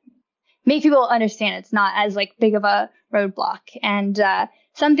like make people understand it's not as like big of a roadblock. And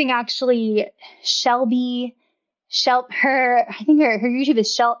something actually I think her YouTube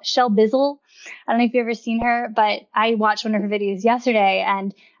is Shell Bizzle. I don't know if you've ever seen her, but I watched one of her videos yesterday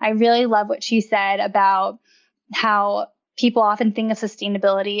and I really love what she said about how people often think of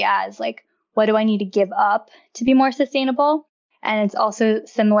sustainability as like, what do I need to give up to be more sustainable? And it's also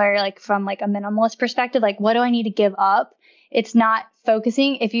similar, like from like a minimalist perspective, like what do I need to give up? It's not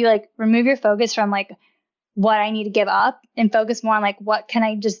focusing. If you like remove your focus from like what I need to give up and focus more on like what can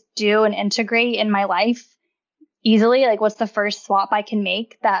I just do and integrate in my life easily, like what's the first swap I can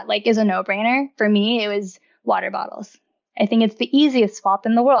make that like is a no-brainer. For me, it was water bottles. I think it's the easiest swap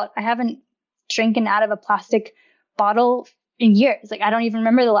in the world. I haven't drinking out of a plastic bottle in years. Like I don't even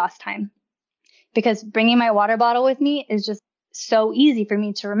remember the last time, because bringing my water bottle with me is just so easy for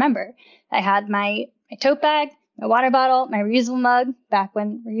me to remember. I had my tote bag, my water bottle, my reusable mug, back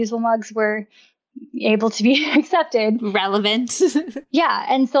when reusable mugs were able to be accepted. Relevant. Yeah.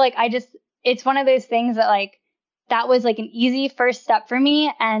 And so like it's one of those things that like that was like an easy first step for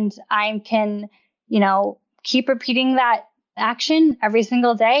me. And I can, keep repeating that action every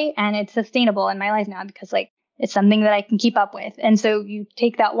single day. And it's sustainable in my life now because like it's something that I can keep up with. And so you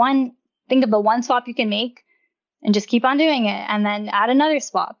take that think of the one swap you can make and just keep on doing it and then add another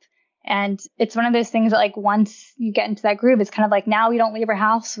swap. And it's one of those things that like once you get into that groove, it's kind of like now we don't leave our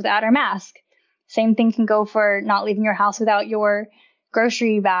house without our mask. Same thing can go for not leaving your house without your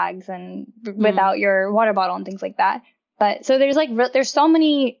grocery bags and without your water bottle and things like that. But so there's so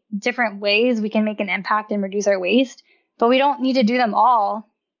many different ways we can make an impact and reduce our waste, but we don't need to do them all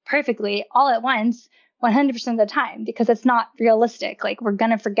perfectly all at once 100% of the time because it's not realistic. Like we're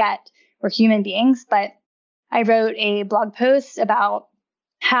going to forget we're human beings. But I wrote a blog post about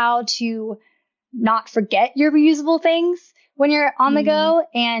how to not forget your reusable things when you're on the go.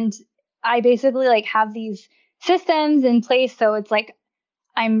 And I basically like have these systems in place. So it's like,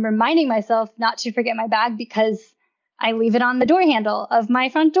 I'm reminding myself not to forget my bag because I leave it on the door handle of my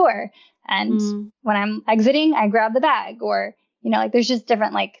front door. And when I'm exiting, I grab the bag or, like there's just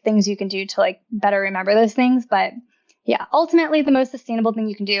different like things you can do to like better remember those things. But yeah, ultimately the most sustainable thing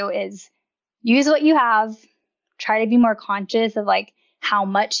you can do is use what you have, try to be more conscious of like how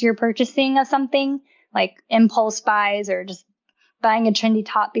much you're purchasing of something, like impulse buys or just buying a trendy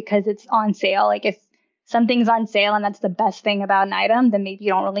top because it's on sale. Like if something's on sale and that's the best thing about an item, then maybe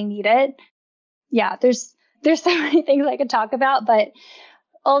you don't really need it. Yeah, there's so many things I could talk about, but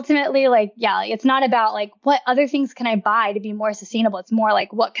ultimately, like, yeah, it's not about like what other things can I buy to be more sustainable. It's more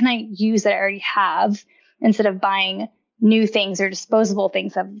like what can I use that I already have instead of buying new things or disposable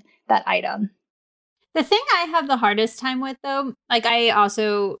things of that item. The thing I have the hardest time with, though, like I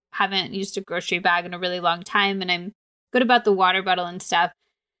also haven't used a grocery bag in a really long time, and I'm good about the water bottle and stuff.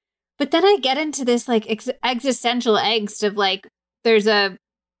 But then I get into this like existential angst of like, there's a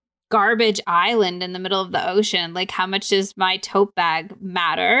garbage island in the middle of the ocean. Like, how much does my tote bag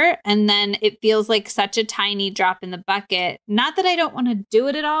matter? And then it feels like such a tiny drop in the bucket. Not that I don't want to do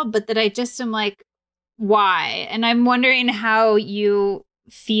it at all, but that I just am like, why? And I'm wondering how you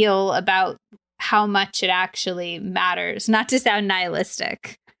feel about how much it actually matters, not to sound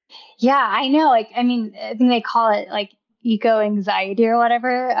nihilistic. Yeah, I know. Like, I mean, I think they call it like eco anxiety or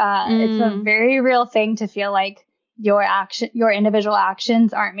whatever. It's a very real thing to feel like your individual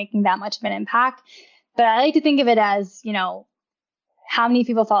actions aren't making that much of an impact. But I like to think of it as, how many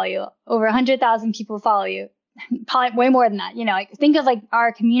people follow you? Over 100,000 people follow you. Probably way more than that. Like think of like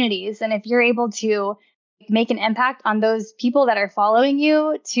our communities. And if you're able to make an impact on those people that are following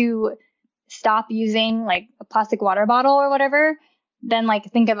you to stop using like a plastic water bottle or whatever, then like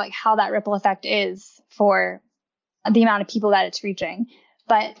think of like how that ripple effect is for the amount of people that it's reaching.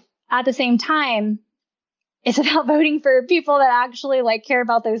 But at the same time, it's about voting for people that actually like care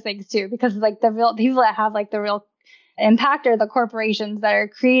about those things too, because like the real people that have like the real impact are the corporations that are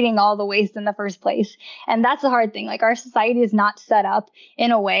creating all the waste in the first place. And that's the hard thing. Like our society is not set up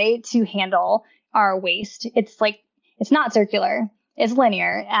in a way to handle our waste. It's like, it's not circular, it's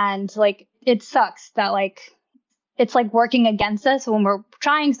linear. And like, it sucks that like, it's like working against us when we're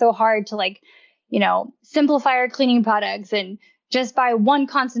trying so hard to like, simplify our cleaning products and just buy one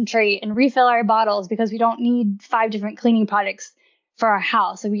concentrate and refill our bottles because we don't need 5 different cleaning products for our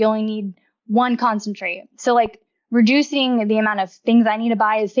house. So we only need one concentrate. So like reducing the amount of things I need to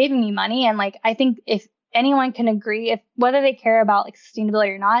buy is saving me money. And like, I think if anyone can agree, if whether they care about like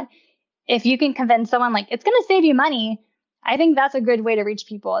sustainability or not, if you can convince someone like it's going to save you money, I think that's a good way to reach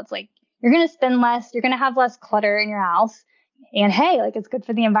people. It's like, you're going to spend less, you're going to have less clutter in your house. And hey, like it's good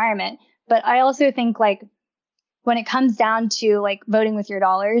for the environment. But I also think like when it comes down to like voting with your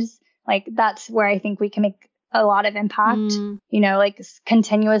dollars, like that's where I think we can make a lot of impact, like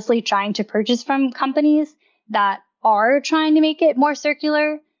continuously trying to purchase from companies that are trying to make it more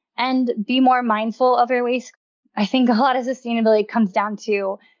circular and be more mindful of their waste. I think a lot of sustainability comes down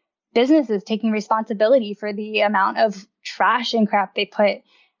to businesses taking responsibility for the amount of trash and crap they put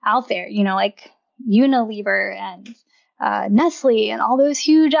out there, like Unilever and Nestle and all those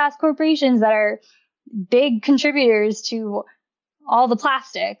huge ass corporations that are big contributors to all the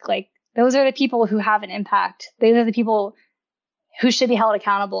plastic. Like, those are the people who have an impact. Those are the people who should be held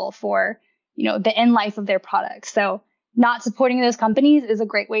accountable for, the end life of their products. So not supporting those companies is a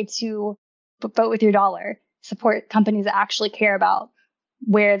great way to vote with your dollar. Support companies that actually care about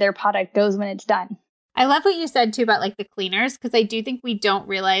where their product goes when it's done. I love what you said too about like the cleaners, because I do think we don't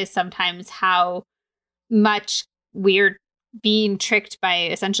realize sometimes how much we're being tricked by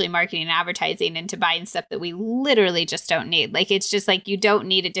essentially marketing and advertising into buying stuff that we literally just don't need. Like, it's just like, you don't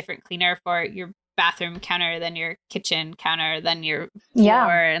need a different cleaner for your bathroom counter than your kitchen counter than your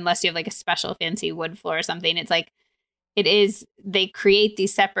floor, unless you have like a special fancy wood floor or something. It's like, they create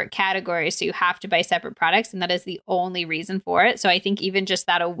these separate categories, so you have to buy separate products, and that is the only reason for it. So I think even just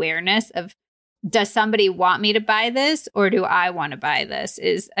that awareness of, does somebody want me to buy this or do I want to buy this,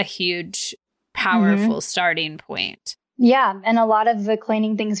 is a huge, powerful starting point. Yeah. And a lot of the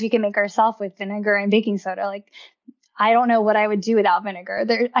cleaning things we can make ourselves with vinegar and baking soda. Like, I don't know what I would do without vinegar.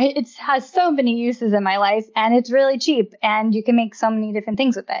 It has so many uses in my life, and it's really cheap, and you can make so many different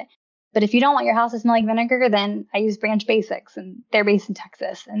things with it. But if you don't want your house to smell like vinegar, then I use Branch Basics, and they're based in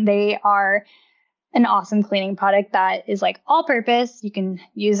Texas, and they are an awesome cleaning product that is like all purpose. You can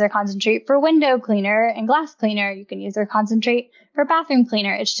use their concentrate for window cleaner and glass cleaner. You can use their concentrate for bathroom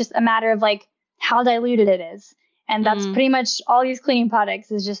cleaner. It's just a matter of like how diluted it is. And that's pretty much all these cleaning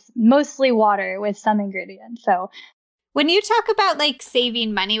products, is just mostly water with some ingredients. So when you talk about like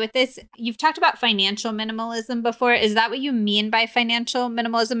saving money with this, you've talked about financial minimalism before. Is that what you mean by financial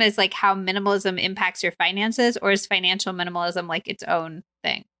minimalism? Is like how minimalism impacts your finances, or is financial minimalism like its own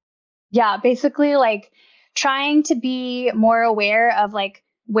thing? Yeah, basically like trying to be more aware of like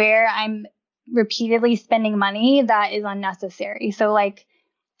where I'm repeatedly spending money that is unnecessary. So like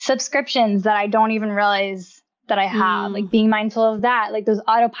subscriptions that I don't even realize that I have, like being mindful of that, like those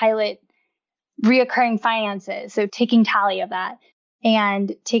autopilot reoccurring finances. So taking tally of that,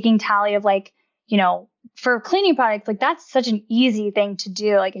 and taking tally of like, for cleaning products, like that's such an easy thing to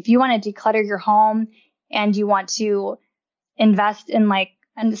do. Like if you want to declutter your home and you want to invest in like,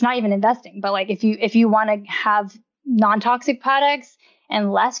 and it's not even investing, but like if you want to have non-toxic products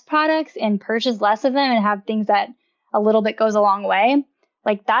and less products and purchase less of them and have things that a little bit goes a long way,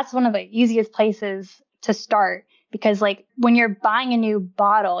 like that's one of the easiest places to start. Because like when you're buying a new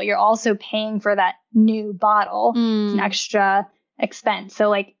bottle, you're also paying for that new bottle. It's an extra expense. So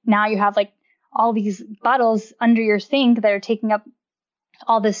like now you have like all these bottles under your sink that are taking up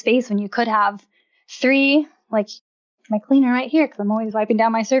all this space when you could have 3, like my cleaner right here, because I'm always wiping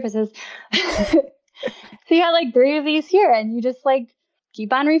down my surfaces. So you have like 3 of these here, and you just like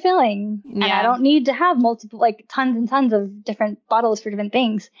keep on refilling. Yeah. And I don't need to have multiple, like tons and tons of different bottles for different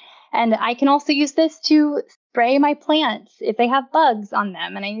things. And I can also use this to spray my plants if they have bugs on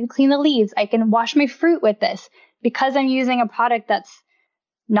them and I need to clean the leaves. I can wash my fruit with this. Because I'm using a product that's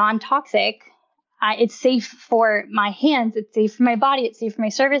non-toxic, it's safe for my hands, it's safe for my body, it's safe for my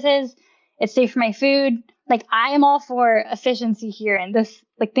surfaces, it's safe for my food. Like I am all for efficiency here. And this,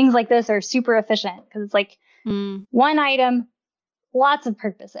 like things like this are super efficient because it's like one item, lots of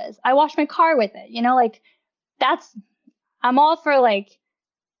purposes. I wash my car with it, like I'm all for like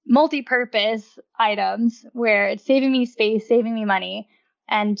multi-purpose items where it's saving me space, saving me money.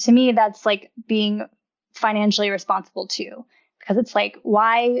 And to me, that's like being financially responsible too, because it's like,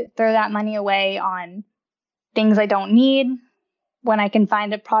 why throw that money away on things I don't need when I can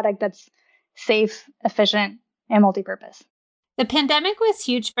find a product that's safe, efficient, and multi-purpose? The pandemic was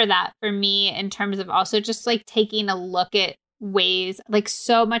huge for that for me, in terms of also just like taking a look at ways, like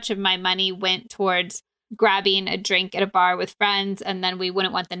so much of my money went towards grabbing a drink at a bar with friends, and then we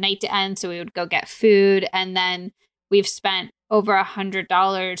wouldn't want the night to end, so we would go get food. And then we've spent over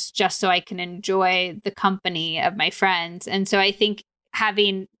 $100 just so I can enjoy the company of my friends. And so I think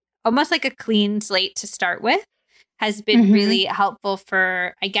having almost like a clean slate to start with has been really helpful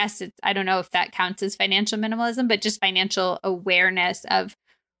for, I guess I don't know if that counts as financial minimalism, but just financial awareness of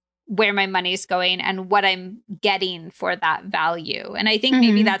where my money is going and what I'm getting for that value. And I think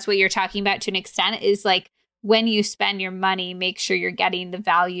maybe that's what you're talking about to an extent, is like when you spend your money, make sure you're getting the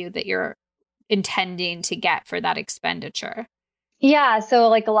value that you're intending to get for that expenditure. Yeah. So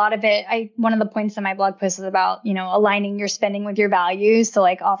like a lot of it, one of the points in my blog post is about, aligning your spending with your values. So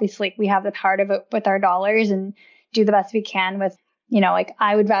like, obviously we have the power to vote with our dollars and do the best we can with, like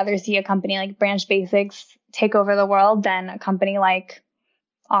I would rather see a company like Branch Basics take over the world than a company like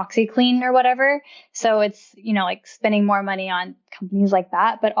OxyClean or whatever. So it's, like spending more money on companies like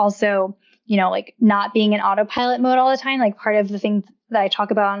that, but also, like not being in autopilot mode all the time. Like part of the things that I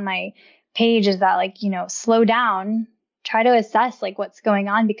talk about on my page is that like, slow down, try to assess like what's going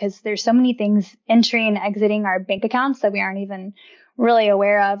on, because there's so many things entering and exiting our bank accounts that we aren't even really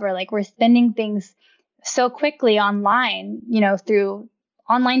aware of, or like we're spending things so quickly online, through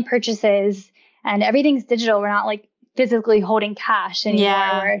online purchases, and everything's digital. We're not like physically holding cash anymore.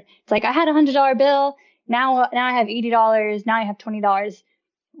 Yeah. Where it's like I had $100 bill, now I have $80, now I have $20.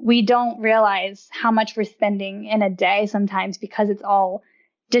 We don't realize how much we're spending in a day sometimes because it's all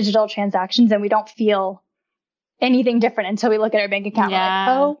digital transactions, and we don't feel anything different until we look at our bank account. Yeah.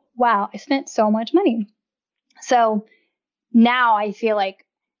 We're like, oh wow, I spent so much money. So now I feel like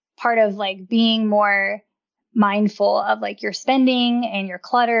part of like being more mindful of like your spending and your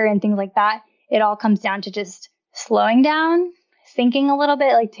clutter and things like that, it all comes down to just slowing down, thinking a little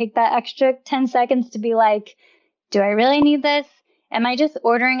bit, like take that extra 10 seconds to be like, do I really need this? Am I just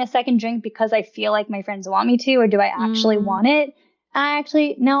ordering a second drink because I feel like my friends want me to, or do I actually want it?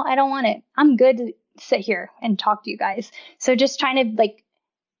 No, I don't want it. I'm good to sit here and talk to you guys. So just trying to like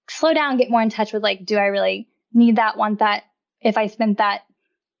slow down, get more in touch with like, do I really need that, want that? If I spent that,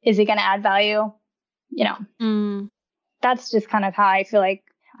 is it going to add value? That's just kind of how I feel like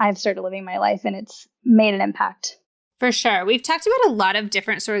I've started living my life, and it's made an impact. For sure. We've talked about a lot of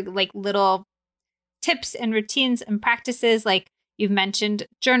different sort of like little tips and routines and practices. Like you've mentioned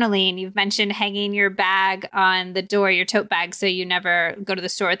journaling, you've mentioned hanging your bag on the door, your tote bag, so you never go to the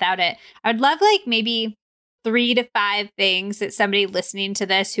store without it. I would love like maybe 3 to 5 things that somebody listening to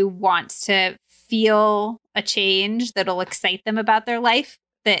this who wants to feel a change that'll excite them about their life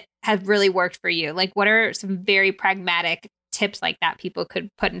that have really worked for you. Like what are some very pragmatic tips like that people could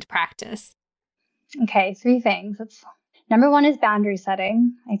put into practice? Okay, 3 things. Number 1 is boundary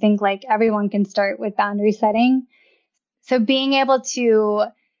setting. I think like everyone can start with boundary setting. So being able to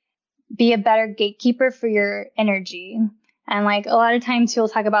be a better gatekeeper for your energy. And like a lot of times people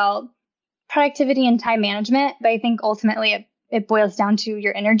talk about productivity and time management, but I think ultimately it boils down to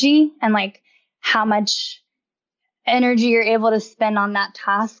your energy and like how much energy you're able to spend on that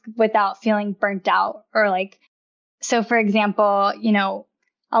task without feeling burnt out. Or like, so for example,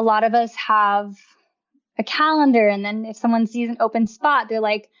 a lot of us have a calendar, and then if someone sees an open spot, they're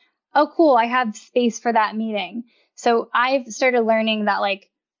like, oh, cool, I have space for that meeting. So I've started learning that like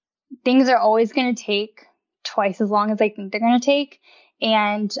things are always going to take twice as long as I think they're going to take.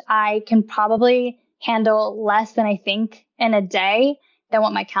 And I can probably handle less than I think in a day than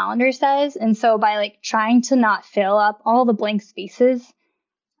what my calendar says. And so by like trying to not fill up all the blank spaces,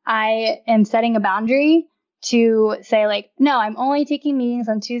 I am setting a boundary to say like, no, I'm only taking meetings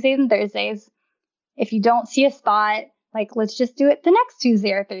on Tuesdays and Thursdays. If you don't see a spot, like let's just do it the next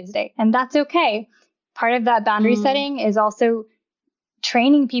Tuesday or Thursday. And that's okay. Part of that boundary setting is also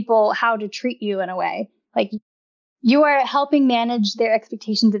training people how to treat you in a way. Like you are helping manage their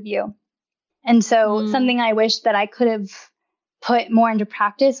expectations of you. And so something I wish that I could have put more into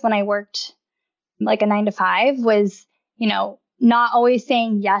practice when I worked like a 9 to 5 was, not always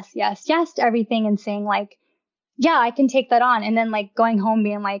saying yes, yes, yes to everything and saying like, yeah, I can take that on. And then like going home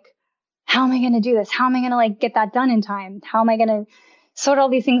being like, how am I going to do this? How am I going to like get that done in time? How am I going to sort all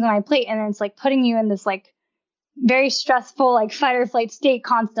these things on my plate? And then it's like putting you in this like very stressful, like fight or flight state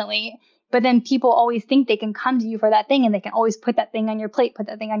constantly. But then people always think they can come to you for that thing, and they can always put that thing on your plate, put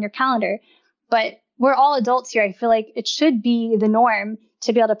that thing on your calendar. But we're all adults here. I feel like it should be the norm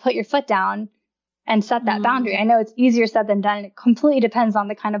to be able to put your foot down and set that boundary. I know it's easier said than done. It completely depends on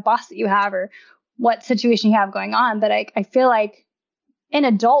the kind of boss that you have or what situation you have going on. But I feel like in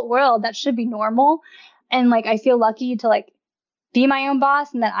adult world, that should be normal. And like, I feel lucky to like be my own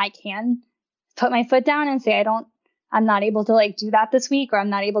boss, and that I can put my foot down and say, I'm not able to like do that this week, or I'm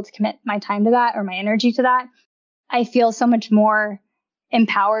not able to commit my time to that or my energy to that. I feel so much more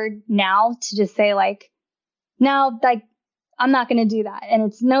empowered now to just say like, no, like I'm not going to do that. And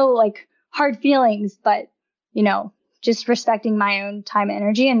it's no like hard feelings, but just respecting my own time and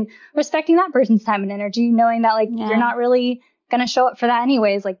energy, and respecting that person's time and energy, knowing that like you're not really going to show up for that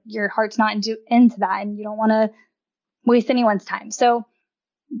anyways. Like your heart's not into that, and you don't want to waste anyone's time. So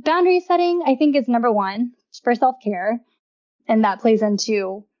boundary setting, I think, is number 1 for self-care. And that plays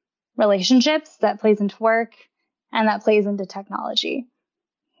into relationships, that plays into work, and that plays into technology.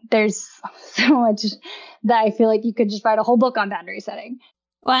 There's so much that I feel like you could just write a whole book on boundary setting.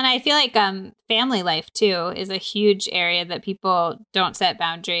 Well, and I feel like family life too is a huge area that people don't set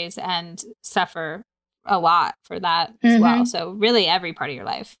boundaries and suffer a lot for that as well. So really every part of your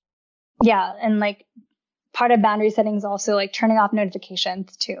life. Yeah. And like part of boundary setting is also like turning off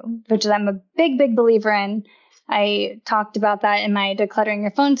notifications too, which I'm a big, big believer in. I talked about that in my decluttering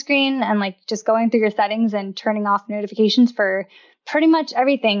your phone screen and like just going through your settings and turning off notifications for pretty much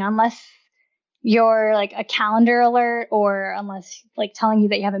everything, unless you're like a calendar alert or unless like telling you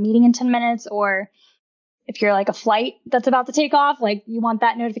that you have a meeting in 10 minutes, or if you're like a flight that's about to take off, like you want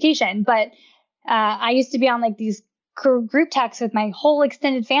that notification. But I used to be on like these group texts with my whole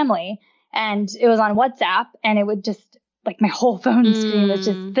extended family, and it was on WhatsApp, and it would just like my whole phone screen was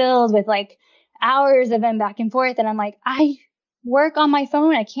just filled with like hours of them back and forth. And I'm like, I work on my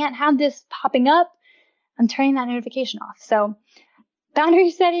phone. I can't have this popping up. I'm turning that notification off. So boundary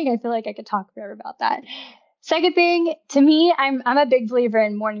setting, I feel like I could talk forever about that. Second thing, to me, I'm a big believer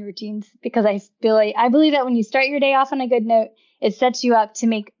in morning routines because I believe that when you start your day off on a good note, it sets you up to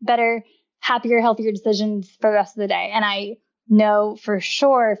make better, happier, healthier decisions for the rest of the day. And I know for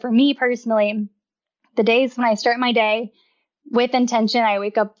sure, for me personally, the days when I start my day with intention, I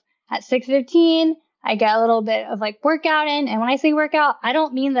wake up at 6:15. I get a little bit of like workout in. And when I say workout, I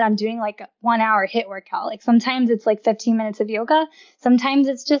don't mean that I'm doing like a 1 hour HIIT workout. Like sometimes it's like 15 minutes of yoga. Sometimes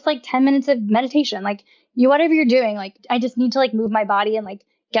it's just like 10 minutes of meditation. Like whatever you're doing, like I just need to like move my body and like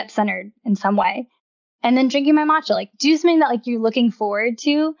get centered in some way. And then drinking my matcha, like do something that like you're looking forward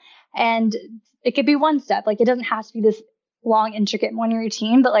to. And it could be one step. Like it doesn't have to be this long, intricate morning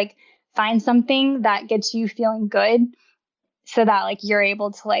routine, but like find something that gets you feeling good so that like you're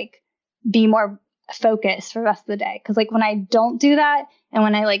able to like be more focused for the rest of the day. Cause like when I don't do that and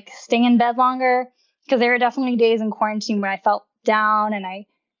when I like stay in bed longer, because there were definitely days in quarantine where I felt down and I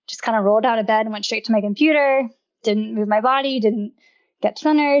just kind of rolled out of bed and went straight to my computer, didn't move my body, didn't get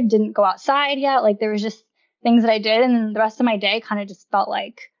centered, didn't go outside yet. Like there was just things that I did. And then the rest of my day kind of just felt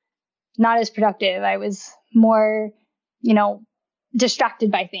like not as productive. I was more,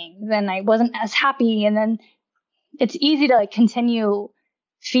 distracted by things and I wasn't as happy. And then it's easy to like continue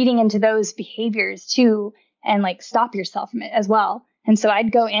feeding into those behaviors too and like stop yourself from it as well. And so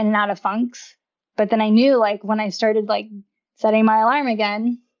I'd go in and out of funks. But then I knew like when I started like setting my alarm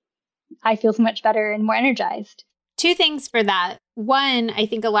again, I feel so much better and more energized. Two things for that. One, I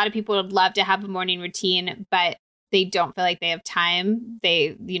think a lot of people would love to have a morning routine, but they don't feel like they have time.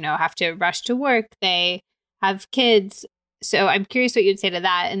 They, have to rush to work. They have kids. So I'm curious what you'd say to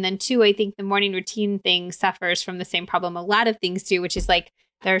that. And then two, I think the morning routine thing suffers from the same problem a lot of things do, which is like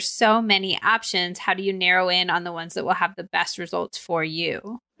there's so many options. How do you narrow in on the ones that will have the best results for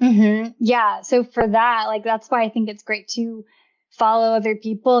you? Mm-hmm. Yeah. So for that, like, that's why I think it's great to follow other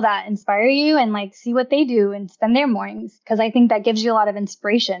people that inspire you and like see what they do and spend their mornings. Cause I think that gives you a lot of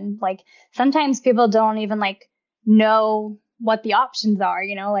inspiration. Like sometimes people don't even like know what the options are,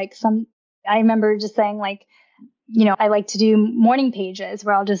 I remember just saying like, I like to do morning pages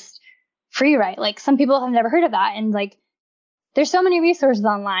where I'll just free write. Like some people have never heard of that. And like, there's so many resources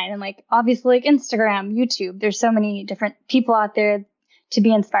online and like, obviously like Instagram, YouTube, there's so many different people out there to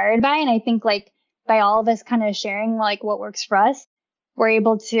be inspired by. And I think like by all of us kind of sharing like what works for us, we're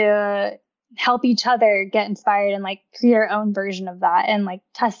able to help each other get inspired and like create our own version of that and like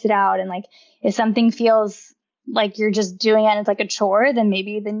test it out. And like, if something feels like you're just doing it and it's like a chore, then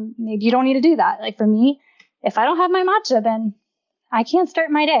maybe you don't need to do that. Like for me, if I don't have my matcha, then I can't start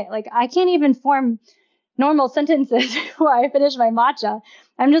my day. Like I can't even form normal sentences before I finish my matcha.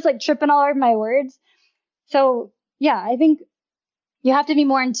 I'm just like tripping all over my words. So yeah, I think you have to be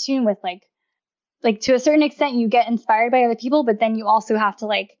more in tune with like to a certain extent you get inspired by other people, but then you also have to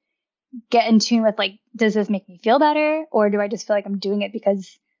like get in tune with like, does this make me feel better? Or do I just feel like I'm doing it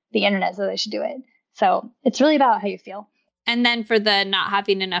because the internet says I should do it? So it's really about how you feel. And then for the not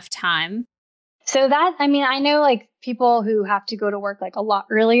having enough time. So that, I mean, I know like people who have to go to work like a lot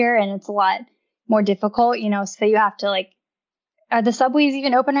earlier and it's a lot more difficult, so you have to like, are the subways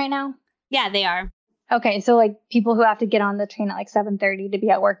even open right now? Yeah, they are. Okay. So like people who have to get on the train at like 7:30 to be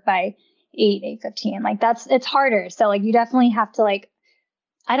at work by 8:15, like it's harder. So like you definitely have to like,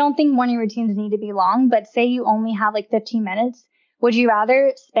 I don't think morning routines need to be long, but say you only have like 15 minutes. Would you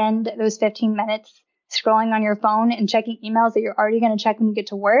rather spend those 15 minutes scrolling on your phone and checking emails that you're already going to check when you get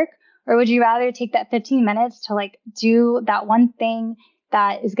to work? Or would you rather take that 15 minutes to like do that one thing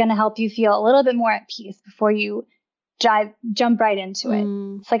that is going to help you feel a little bit more at peace before you jump right into it?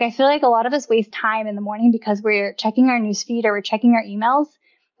 It's like, I feel like a lot of us waste time in the morning because we're checking our newsfeed or we're checking our emails.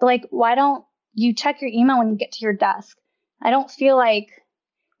 But like, why don't you check your email when you get to your desk? I don't feel like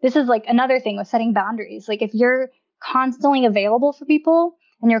this is like another thing with setting boundaries. Like if you're constantly available for people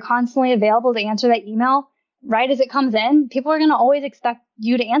and you're constantly available to answer that email right as it comes in, people are going to always expect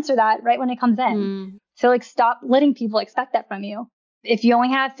you to answer that right when it comes in. So like stop letting people expect that from you. if you only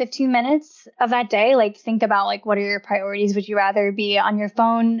have 15 minutes of that day, like think about like what are your priorities? Would you rather be on your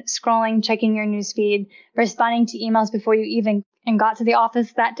phone scrolling, checking your newsfeed, responding to emails before you even and got to the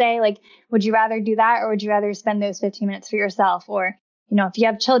office that day? Like, would you rather do that, or would you rather spend those 15 minutes for yourself? Or, you know, if you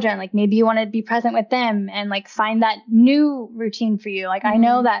have children, like maybe you want to be present with them and like find that new routine for you. Like I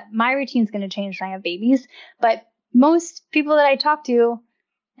know that my routine's going to change when I have babies, but most people that I talk to,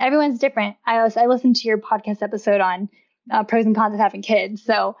 everyone's different. I listened to your podcast episode on pros and cons of having kids.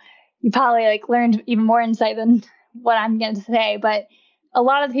 So you probably like learned even more insight than what I'm going to say. But a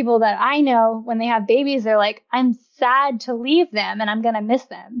lot of the people that I know, when they have babies, they're like, I'm sad to leave them and I'm going to miss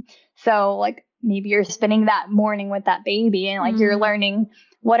them. So like maybe you're spending that morning with that baby and like you're learning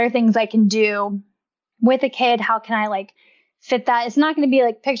what are things I can do with a kid? How can I like fit that? It's not going to be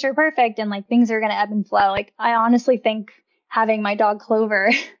like picture perfect and like things are going to ebb and flow. Like I honestly think having my dog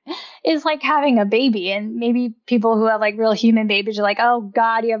Clover is like having a baby. And maybe people who have like real human babies are like, oh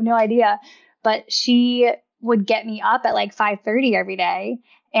God, you have no idea. But she would get me up at like 5:30 every day.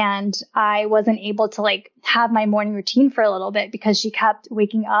 And I wasn't able to like have my morning routine for a little bit because she kept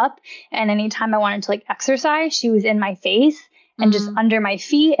waking up. And anytime I wanted to like exercise, she was in my face and just under my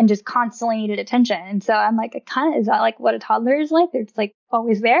feet and just constantly needed attention. And so I'm like, is that like what a toddler is like? They're just like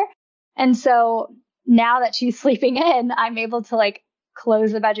always there. And so now that she's sleeping in, I'm able to like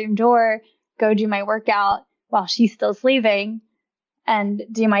close the bedroom door, go do my workout while she's still sleeping and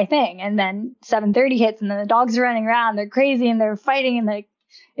do my thing. And then 7:30 hits and then the dogs are running around. They're crazy and they're fighting and like,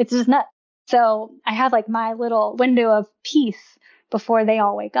 it's just nuts. So I have like my little window of peace before they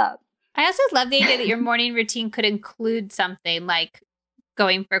all wake up. I also love the idea that your morning routine could include something like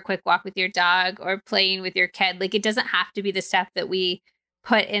going for a quick walk with your dog or playing with your kid. Like it doesn't have to be the stuff that we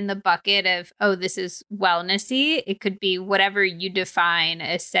put in the bucket of, oh, this is wellnessy. It could be whatever you define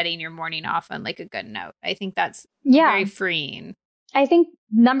as setting your morning off on like a good note. I think that's very freeing. I think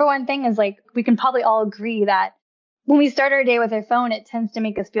number one thing is like, we can probably all agree that when we start our day with our phone, it tends to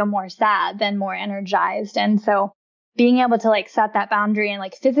make us feel more sad than more energized. And so being able to like set that boundary and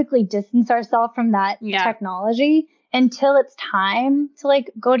like physically distance ourselves from that technology until it's time to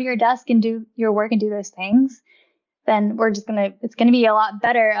like go to your desk and do your work and do those things, then it's going to be a lot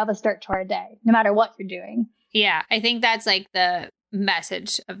better of a start to our day, no matter what you're doing. Yeah. I think that's like the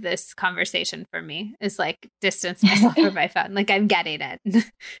message of this conversation for me is like distance myself from my phone. Like I'm getting it.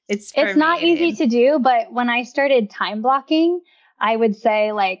 It's not easy to do, but when I started time blocking, I would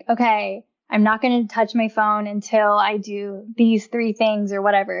say like, okay, I'm not going to touch my phone until I do these 3 things or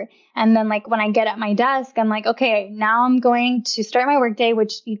whatever. And then like when I get at my desk, I'm like, okay, now I'm going to start my workday,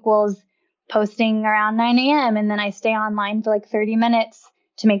 which equals posting around 9 a.m. And then I stay online for like 30 minutes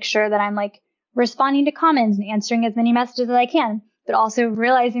to make sure that I'm like responding to comments and answering as many messages as I can, but also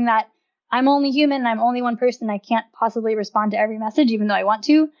realizing that I'm only human and I'm only one person. I can't possibly respond to every message, even though I want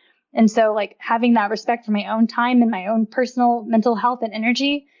to. And so like having that respect for my own time and my own personal mental health and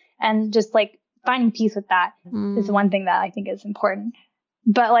energy and just like finding peace with that is one thing that I think is important.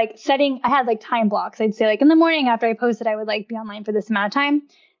 But like I had like time blocks. I'd say like in the morning after I posted, I would like be online for this amount of time.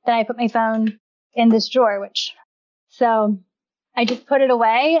 Then I put my phone in this drawer, so I just put it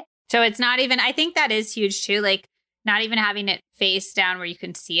away. So it's not even, I think that is huge too. Like not even having it face down where you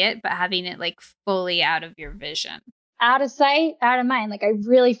can see it, but having it like fully out of your vision. Out of sight, out of mind. Like I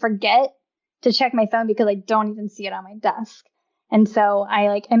really forget to check my phone because I don't even see it on my desk. And so I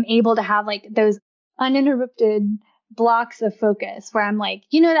like am able to have like those uninterrupted blocks of focus where I'm like,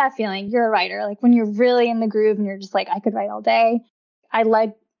 you know that feeling, you're a writer, like when you're really in the groove and you're just like, I could write all day. I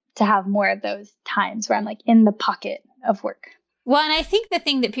like to have more of those times where I'm like in the pocket of work. Well, and I think the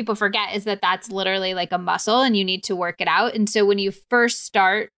thing that people forget is that that's literally like a muscle and you need to work it out. And so when you first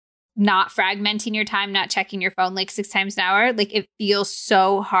start not fragmenting your time, not checking your phone like 6 times an hour, like it feels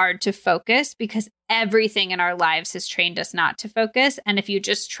so hard to focus because everything in our lives has trained us not to focus. And if you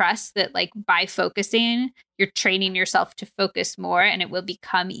just trust that like by focusing, you're training yourself to focus more and it will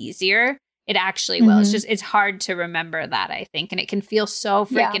become easier, it actually will. It's hard to remember that, I think. And it can feel so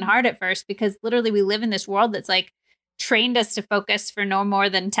freaking hard at first because literally we live in this world that's like trained us to focus for no more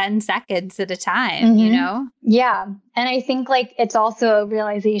than 10 seconds at a time, you know? Yeah. And I think like it's also a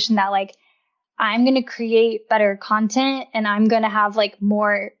realization that like I'm going to create better content and I'm going to have like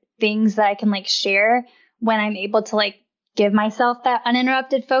more things that I can like share when I'm able to like give myself that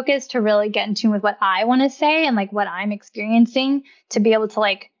uninterrupted focus to really get in tune with what I want to say and like what I'm experiencing to be able to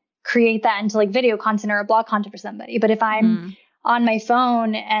like create that into like video content or a blog content for somebody. But if I'm on my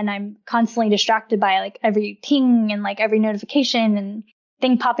phone and I'm constantly distracted by like every ping and like every notification and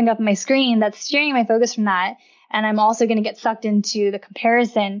thing popping up on my screen, that's steering my focus from that. And I'm also going to get sucked into the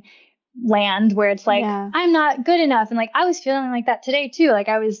comparison. land where it's like, Yeah. I'm not good enough. And like, I was feeling like that today too. Like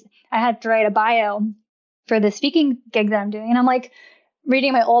I had to write a bio for the speaking gig that I'm doing. And I'm like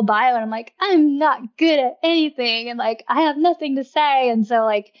reading my old bio and I'm like, I'm not good at anything. And like, I have nothing to say. And so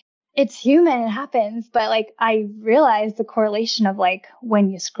like, it's human, it happens. But like, I realized the correlation of like when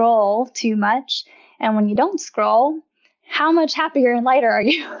you scroll too much and when you don't scroll, how much happier and lighter are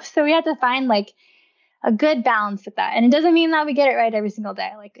you? So we have to find like a good balance with that. And it doesn't mean that we get it right every single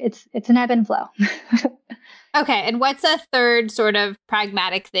day. Like it's an ebb and flow. Okay. And what's a third sort of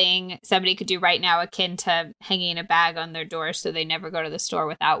pragmatic thing somebody could do right now, akin to hanging a bag on their door so they never go to the store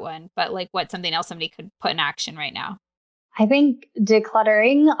without one? But like, what's something else somebody could put in action right now? I think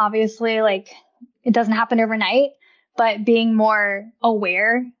decluttering, obviously, like it doesn't happen overnight, but being more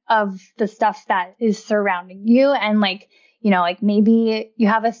aware of the stuff that is surrounding you. And like, like maybe you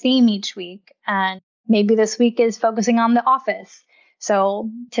have a theme each week and maybe this week is focusing on the office. So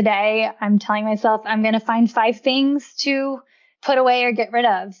today I'm telling myself I'm going to find 5 things to put away or get rid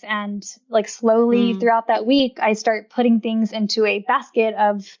of. And like slowly throughout that week, I start putting things into a basket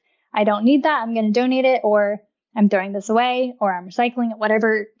of, I don't need that. I'm going to donate it, or I'm throwing this away, or I'm recycling it,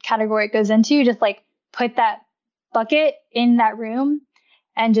 whatever category it goes into. Just like put that bucket in that room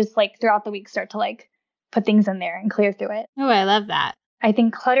and just like throughout the week start to like put things in there and clear through it. Oh, I love that. I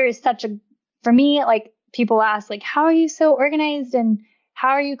think clutter is for me, like people ask like, how are you so organized and how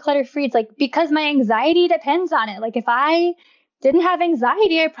are you clutter free? It's like, because my anxiety depends on it. Like if I didn't have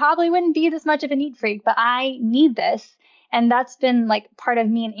anxiety, I probably wouldn't be this much of a neat freak, but I need this. And that's been like part of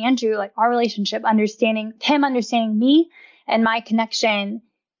me and Andrew, like our relationship, understanding me and my connection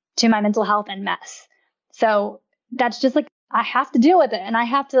to my mental health and mess. So that's just like, I have to deal with it. And I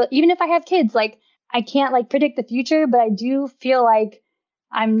have to, even if I have kids, like I can't like predict the future, but I do feel like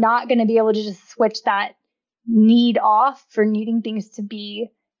I'm not going to be able to just switch that need off for needing things to be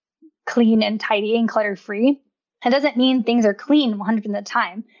clean and tidy and clutter free. That doesn't mean things are clean 100% of the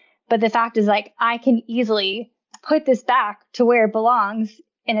time. But the fact is like, I can easily put this back to where it belongs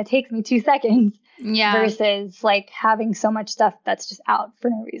and it takes me 2 seconds. Yeah. Versus like having so much stuff that's just out for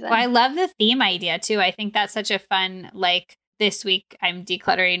no reason. Well, I love the theme idea too. I think that's such a fun, like this week I'm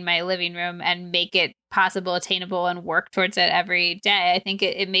decluttering my living room and make it possible, attainable, and work towards it every day. I think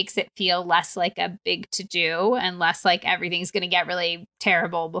it makes it feel less like a big to do and less like everything's going to get really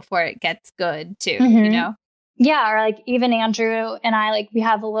terrible before it gets good too, Yeah, or like even Andrew and I, like we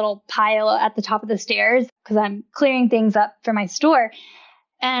have a little pile at the top of the stairs because I'm clearing things up for my store.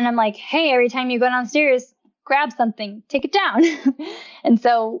 And I'm like, hey, every time you go downstairs, grab something, take it down. And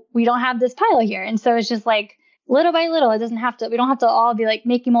so we don't have this pile here. And so it's just like little by little, we don't have to all be like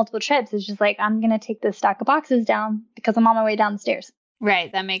making multiple trips. It's just like, I'm going to take this stack of boxes down because I'm on my way down the stairs.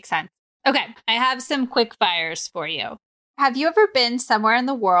 Right. That makes sense. Okay. I have some quick fires for you. Have you ever been somewhere in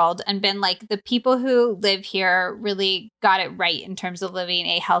the world and been like, the people who live here really got it right in terms of living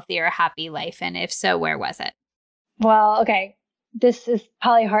a healthier, happy life? And if so, where was it? Well, okay. This is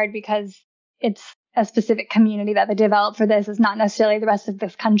probably hard because it's a specific community that they developed for this. Is not necessarily the rest of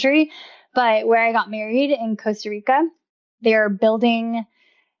this country. But where I got married in Costa Rica, they're building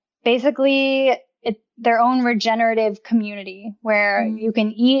basically their own regenerative community where you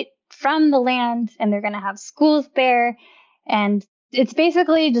can eat from the land and they're going to have schools there. And it's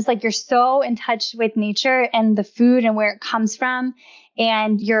basically just like you're so in touch with nature and the food and where it comes from.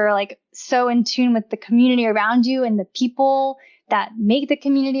 And you're like so in tune with the community around you and the people that make the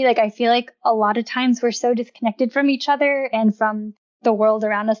community. Like I feel like a lot of times we're so disconnected from each other and from the world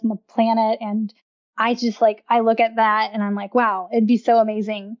around us and the planet. And I just like, I look at that and I'm like, wow, it'd be so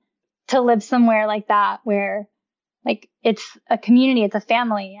amazing to live somewhere like that where like it's a community, it's a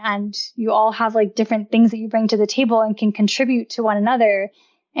family, and you all have like different things that you bring to the table and can contribute to one another.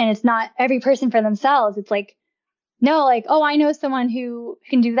 And it's not every person for themselves. It's like, no, like, oh, I know someone who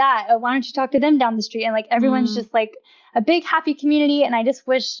can do that. Oh, why don't you talk to them down the street? And like everyone's just like a big happy community. And I just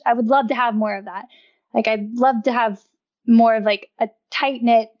wish I would love to have more of that. Like I'd love to have more of like a tight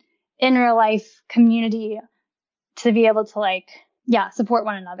knit inner life community to be able to like, support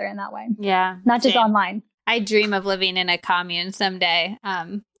one another in that way. Yeah. Not just online. I dream of living in a commune someday.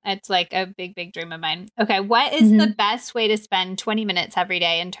 It's like a big, big dream of mine. Okay. What is the best way to spend 20 minutes every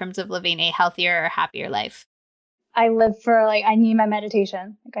day in terms of living a healthier or happier life? I live for like, I need my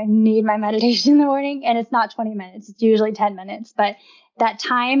meditation. Like I need my meditation in the morning, and it's not 20 minutes. It's usually 10 minutes, but that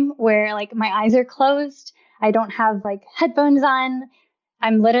time where like my eyes are closed, I don't have like headphones on.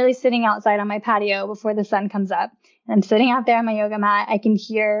 I'm literally sitting outside on my patio before the sun comes up. And I'm sitting out there on my yoga mat. I can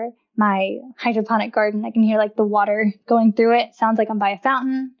hear my hydroponic garden. I can hear like the water going through it. Sounds like I'm by a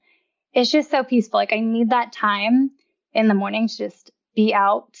fountain. It's just so peaceful. Like I need that time in the morning to just be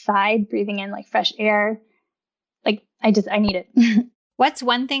outside, breathing in like fresh air. Like I need it. What's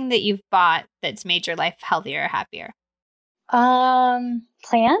one thing that you've bought that's made your life healthier or happier?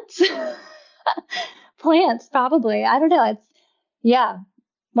 Plants. Plants, probably. I don't know.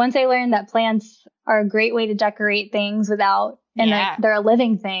 Once I learned that plants are a great way to decorate things they're a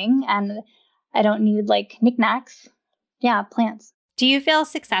living thing and I don't need like knickknacks. Yeah, plants. Do you feel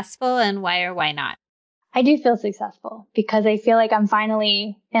successful, and why or why not? I do feel successful because I feel like I'm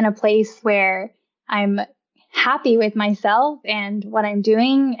finally in a place where I'm happy with myself and what I'm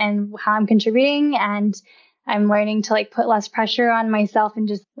doing and how I'm contributing. And I'm learning to like put less pressure on myself and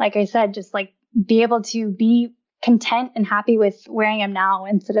just, like I said, just like be able to be content and happy with where I am now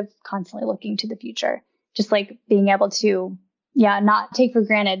instead of constantly looking to the future. Just like being able to, not take for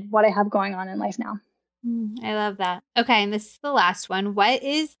granted what I have going on in life now. I love that. Okay. And this is the last one. What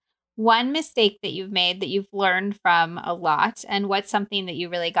is one mistake that you've made that you've learned from a lot? And what's something that you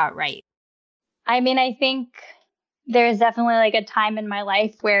really got right? I mean, I think there's definitely like a time in my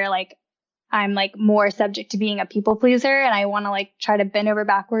life where like I'm like more subject to being a people pleaser and I want to like try to bend over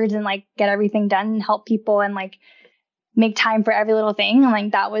backwards and like get everything done and help people and like make time for every little thing. And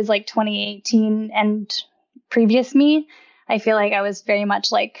like that was like 2018 and previous me. I feel like I was very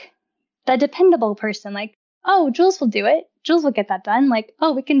much like the dependable person. Like, oh, Jules will do it. Jules will get that done. Like,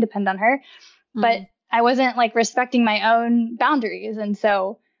 oh, we can depend on her. Mm-hmm. But I wasn't like respecting my own boundaries. And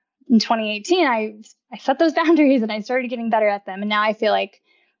so in 2018, I set those boundaries and I started getting better at them. And now I feel like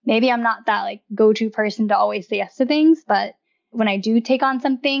maybe I'm not that like go-to person to always say yes to things. But when I do take on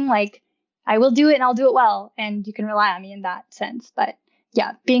something, like I will do it and I'll do it well. And you can rely on me in that sense. But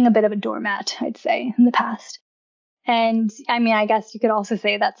yeah, being a bit of a doormat, I'd say, in the past. And I mean, I guess you could also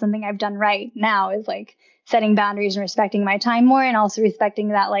say that's something I've done right now is like setting boundaries and respecting my time more and also respecting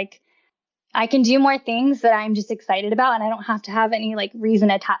that like I can do more things that I'm just excited about and I don't have to have any like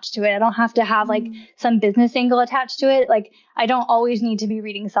reason attached to it. I don't have to have like some business angle attached to it. Like I don't always need to be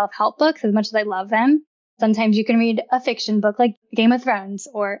reading self-help books as much as I love them. Sometimes you can read a fiction book like Game of Thrones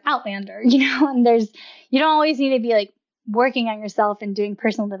or Outlander, and you don't always need to be like working on yourself and doing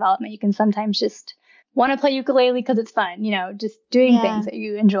personal development. You can sometimes just want to play ukulele because it's fun, just doing things that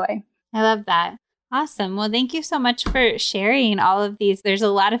you enjoy. I love that. Awesome. Well, thank you so much for sharing all of these. There's a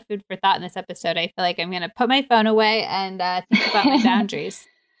lot of food for thought in this episode. I feel like I'm going to put my phone away and think about my boundaries.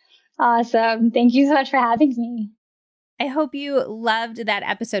 Awesome. Thank you so much for having me. I hope you loved that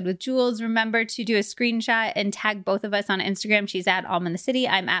episode with Jules. Remember to do a screenshot and tag both of us on Instagram. She's at Almond the City.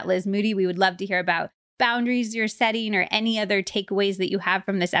 I'm at Liz Moody. We would love to hear about boundaries you're setting or any other takeaways that you have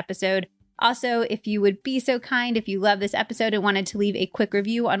from this episode. Also, if you would be so kind, if you love this episode and wanted to leave a quick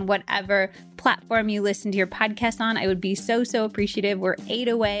review on whatever platform you listen to your podcast on, I would be so appreciative. We're 8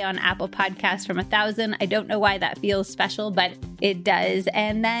 away on Apple Podcasts from 1,000. I don't know why that feels special, but it does.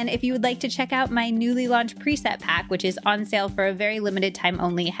 And then if you would like to check out my newly launched preset pack, which is on sale for a very limited time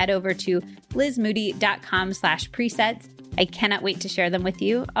only, head over to lizmoody.com/presets. I cannot wait to share them with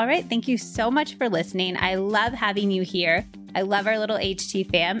you. All right. Thank you so much for listening. I love having you here. I love our little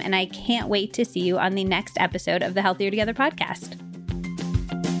HT fam, and I can't wait to see you on the next episode of the Healthier Together podcast.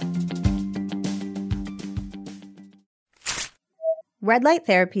 Red light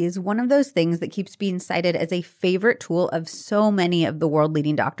therapy is one of those things that keeps being cited as a favorite tool of so many of the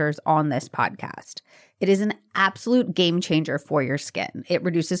world-leading doctors on this podcast. It is an absolute game changer for your skin. It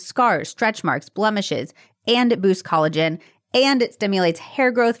reduces scars, stretch marks, blemishes, and it boosts collagen, and it stimulates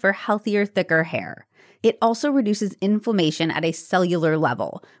hair growth for healthier, thicker hair. It also reduces inflammation at a cellular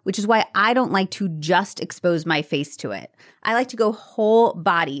level, which is why I don't like to just expose my face to it. I like to go whole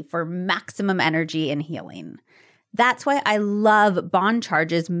body for maximum energy and healing. That's why I love Bond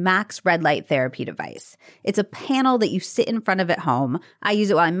Charge's Max Red Light Therapy device. It's a panel that you sit in front of at home. I use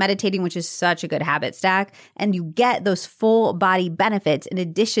it while I'm meditating, which is such a good habit stack. And you get those full body benefits in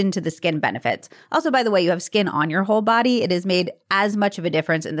addition to the skin benefits. Also, by the way, you have skin on your whole body. It has made as much of a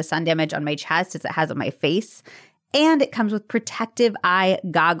difference in the sun damage on my chest as it has on my face. And it comes with protective eye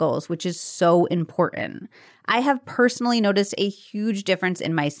goggles, which is so important. I have personally noticed a huge difference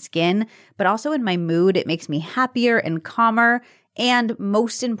in my skin, but also in my mood. It makes me happier and calmer. And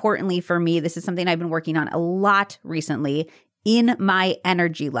most importantly for me, this is something I've been working on a lot recently, in my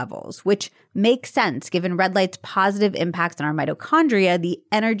energy levels, which makes sense given red light's positive impacts on our mitochondria, the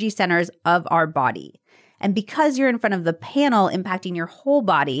energy centers of our body. And because you're in front of the panel impacting your whole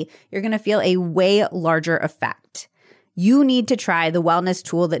body, you're going to feel a way larger effect. You need to try the wellness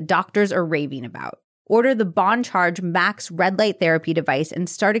tool that doctors are raving about. Order the Bond Charge Max Red Light Therapy device and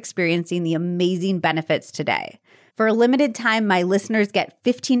start experiencing the amazing benefits today. For a limited time, my listeners get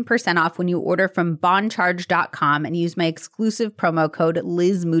 15% off when you order from boncharge.com and use my exclusive promo code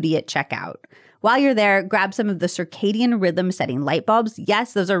LizMoody at checkout. While you're there, grab some of the circadian rhythm setting light bulbs.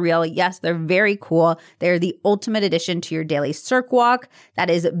 Yes, those are real. Yes, they're very cool. They're the ultimate addition to your daily Circ Walk. That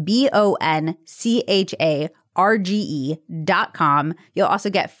is BONCHARGE.com. You'll also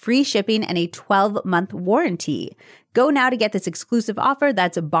get free shipping and a 12-month warranty. Go now to get this exclusive offer.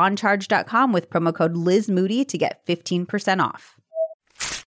 That's boncharge.com with promo code LizMoody to get 15% off.